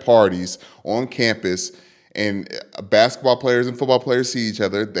other at parties on campus and basketball players and football players see each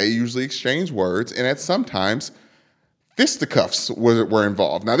other, they usually exchange words, and sometimes fisticuffs were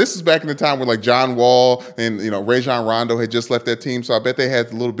involved. Now, this is back in the time where John Wall and Rajon Rondo had just left that team, so I bet they had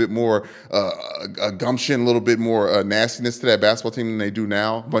a little bit more gumption, a little bit more nastiness to that basketball team than they do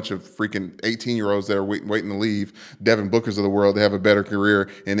now. A bunch of freaking 18-year-olds that are waiting to leave. Devin Bookers of the world, they have a better career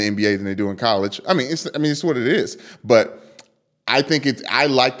in the NBA than they do in college. It's what it is. But I think I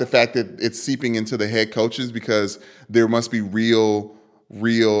like the fact that it's seeping into the head coaches because there must be real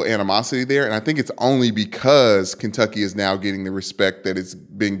animosity there. And I think it's only because Kentucky is now getting the respect that it's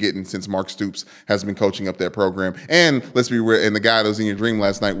been getting since Mark Stoops has been coaching up that program. And let's be real, and the guy that was in your dream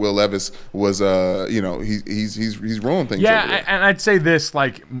last night, Will Levis, was he's rolling things. Yeah, and I'd say this,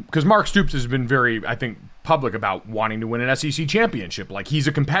 because Mark Stoops has been very, I think, public about wanting to win an SEC championship. He's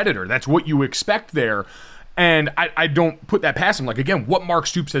a competitor. That's what you expect there. And I don't put that past him. Again, what Mark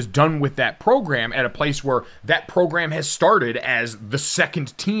Stoops has done with that program at a place where that program has started as the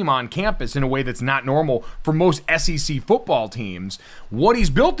second team on campus in a way that's not normal for most SEC football teams, what he's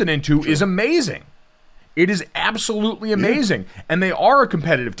built it into is amazing. It is absolutely amazing. Yeah. And they are a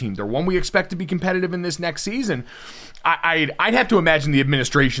competitive team. They're one we expect to be competitive in this next season. I'd have to imagine the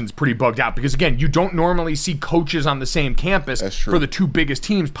administration's pretty bugged out because, again, you don't normally see coaches on the same campus for the 2 biggest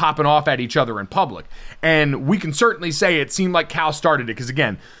teams popping off at each other in public. And we can certainly say it seemed like Cal started it because,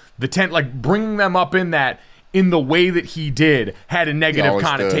 again, bringing them up in the way that he did had a negative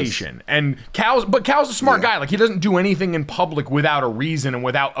connotation. Does. And Cal's a smart guy. He doesn't do anything in public without a reason and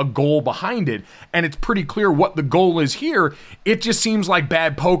without a goal behind it. And it's pretty clear what the goal is here. It just seems like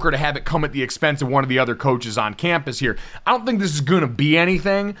bad poker to have it come at the expense of one of the other coaches on campus here. I don't think this is going to be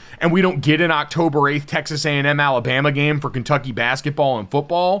anything, and we don't get an October 8th Texas A&M Alabama game for Kentucky basketball and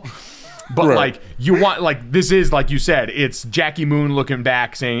football. But you want this is, like you said, it's Jackie Moon looking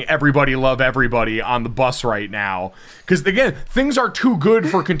back saying everybody love everybody on the bus right now. Because again, things are too good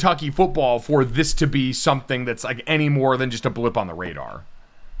for Kentucky football for this to be something that's any more than just a blip on the radar.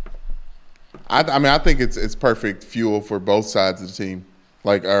 I think it's perfect fuel for both sides of the team.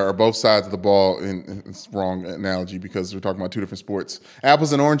 Like, are both sides of the ball, and it's wrong analogy because we're talking about two different sports,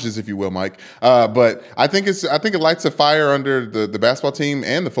 apples and oranges, if you will, Mike. But I think it lights a fire under the basketball team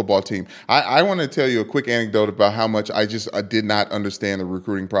and the football team. I want to tell you a quick anecdote about how much I did not understand the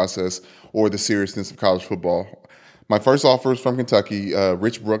recruiting process or the seriousness of college football. My first offer was from Kentucky.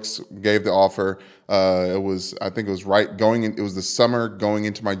 Rich Brooks gave the offer. It was the summer going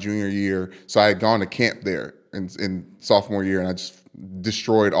into my junior year, so I had gone to camp there in sophomore year, and I just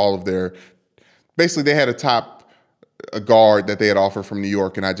destroyed all of their. Basically, they had a guard that they had offered from New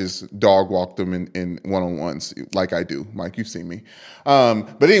York, and I just dog walked them in one-on-ones like I do. Mike, you've seen me.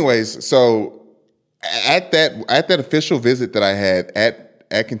 But anyways, so at that official visit that I had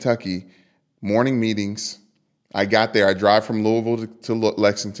at Kentucky, morning meetings. I got there. I drive from Louisville to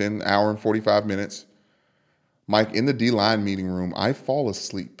Lexington, hour and 45 minutes. Mike, in the D-line meeting room, I fall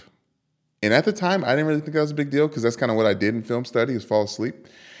asleep. And at the time, I didn't really think that was a big deal because that's kind of what I did in film study is fall asleep.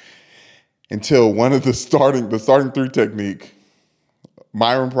 Until one of the starting three technique,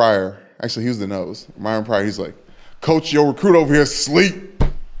 Myron Pryor, actually he was the nose. Myron Pryor, he's like, "Coach, your recruit over here asleep."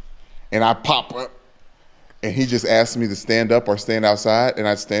 And I pop up. And he just asked me to stand up or stand outside, and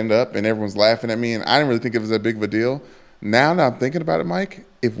I'd stand up, and everyone's laughing at me, and I didn't really think it was that big of a deal. Now that I'm thinking about it, Mike,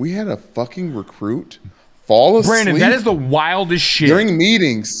 if we had a fucking recruit fall asleep Brandon, that is the wildest shit. During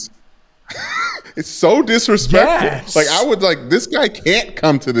meetings, it's so disrespectful. Yes. Like, I would this guy can't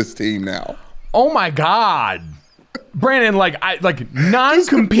come to this team now. Oh my God. Brandon, non-compete.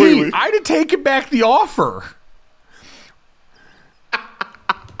 completely. I'd have taken back the offer.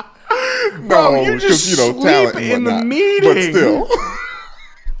 Bro, you just sleep talent and in the whatnot. meeting. But still.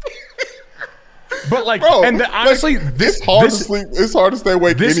 But Bro, honestly, it's hard to sleep. It's hard to stay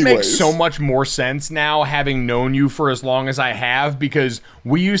awake This anyways. makes so much more sense now, having known you for as long as I have, because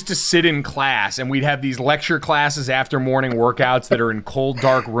we used to sit in class and we'd have these lecture classes after morning workouts that are in cold,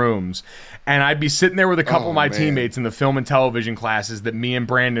 dark rooms. And I'd be sitting there with a couple of my teammates in the film and television classes that me and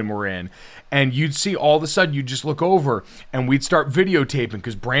Brandon were in. And you'd see all of a sudden, you'd just look over and we'd start videotaping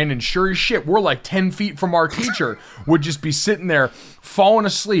because Brandon, sure as shit, we're like 10 feet from our teacher, would just be sitting there falling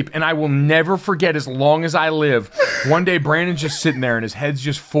asleep. And I will never forget, as long as I live, one day Brandon's just sitting there and his head's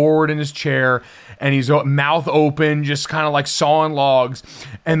just forward in his chair and he's mouth open, just kind of like sawing logs.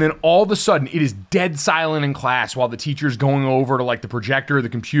 And then all of a sudden, it is dead silent in class while the teacher's going over to like the projector or the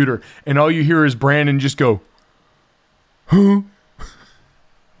computer. And all you hear is Brandon just go, "Huh?"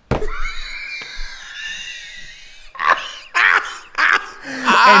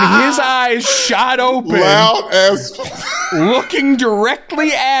 And his eyes shot open, Loud as looking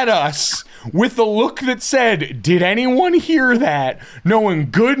directly at us with the look that said, "Did anyone hear that?" Knowing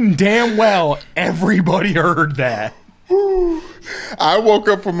good and damn well everybody heard that. I woke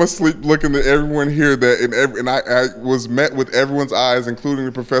up from my sleep looking at everyone hear that, and I was met with everyone's eyes, including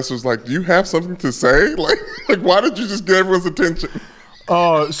the professors, like, "Do you have something to say? Like why did you just get everyone's attention?"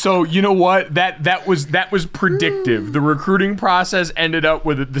 So you know what? That was predictive. The recruiting process ended up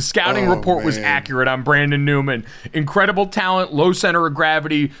with it. The scouting report was accurate on Brandon Newman. Incredible talent, low center of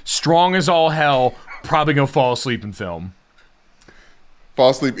gravity, strong as all hell. Probably gonna fall asleep in film.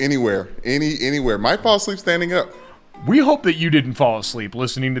 Fall asleep anywhere, anywhere. Might fall asleep standing up. We hope that you didn't fall asleep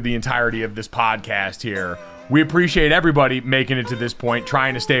listening to the entirety of this podcast here. We appreciate everybody making it to this point,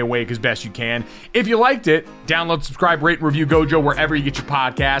 trying to stay awake as best you can. If you liked it, download, subscribe, rate, and review Gojo wherever you get your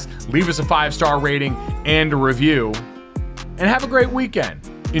podcast. Leave us a 5-star rating and a review. And have a great weekend.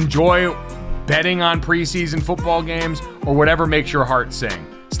 Enjoy betting on preseason football games or whatever makes your heart sing.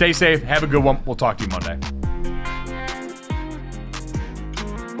 Stay safe. Have a good one. We'll talk to you Monday.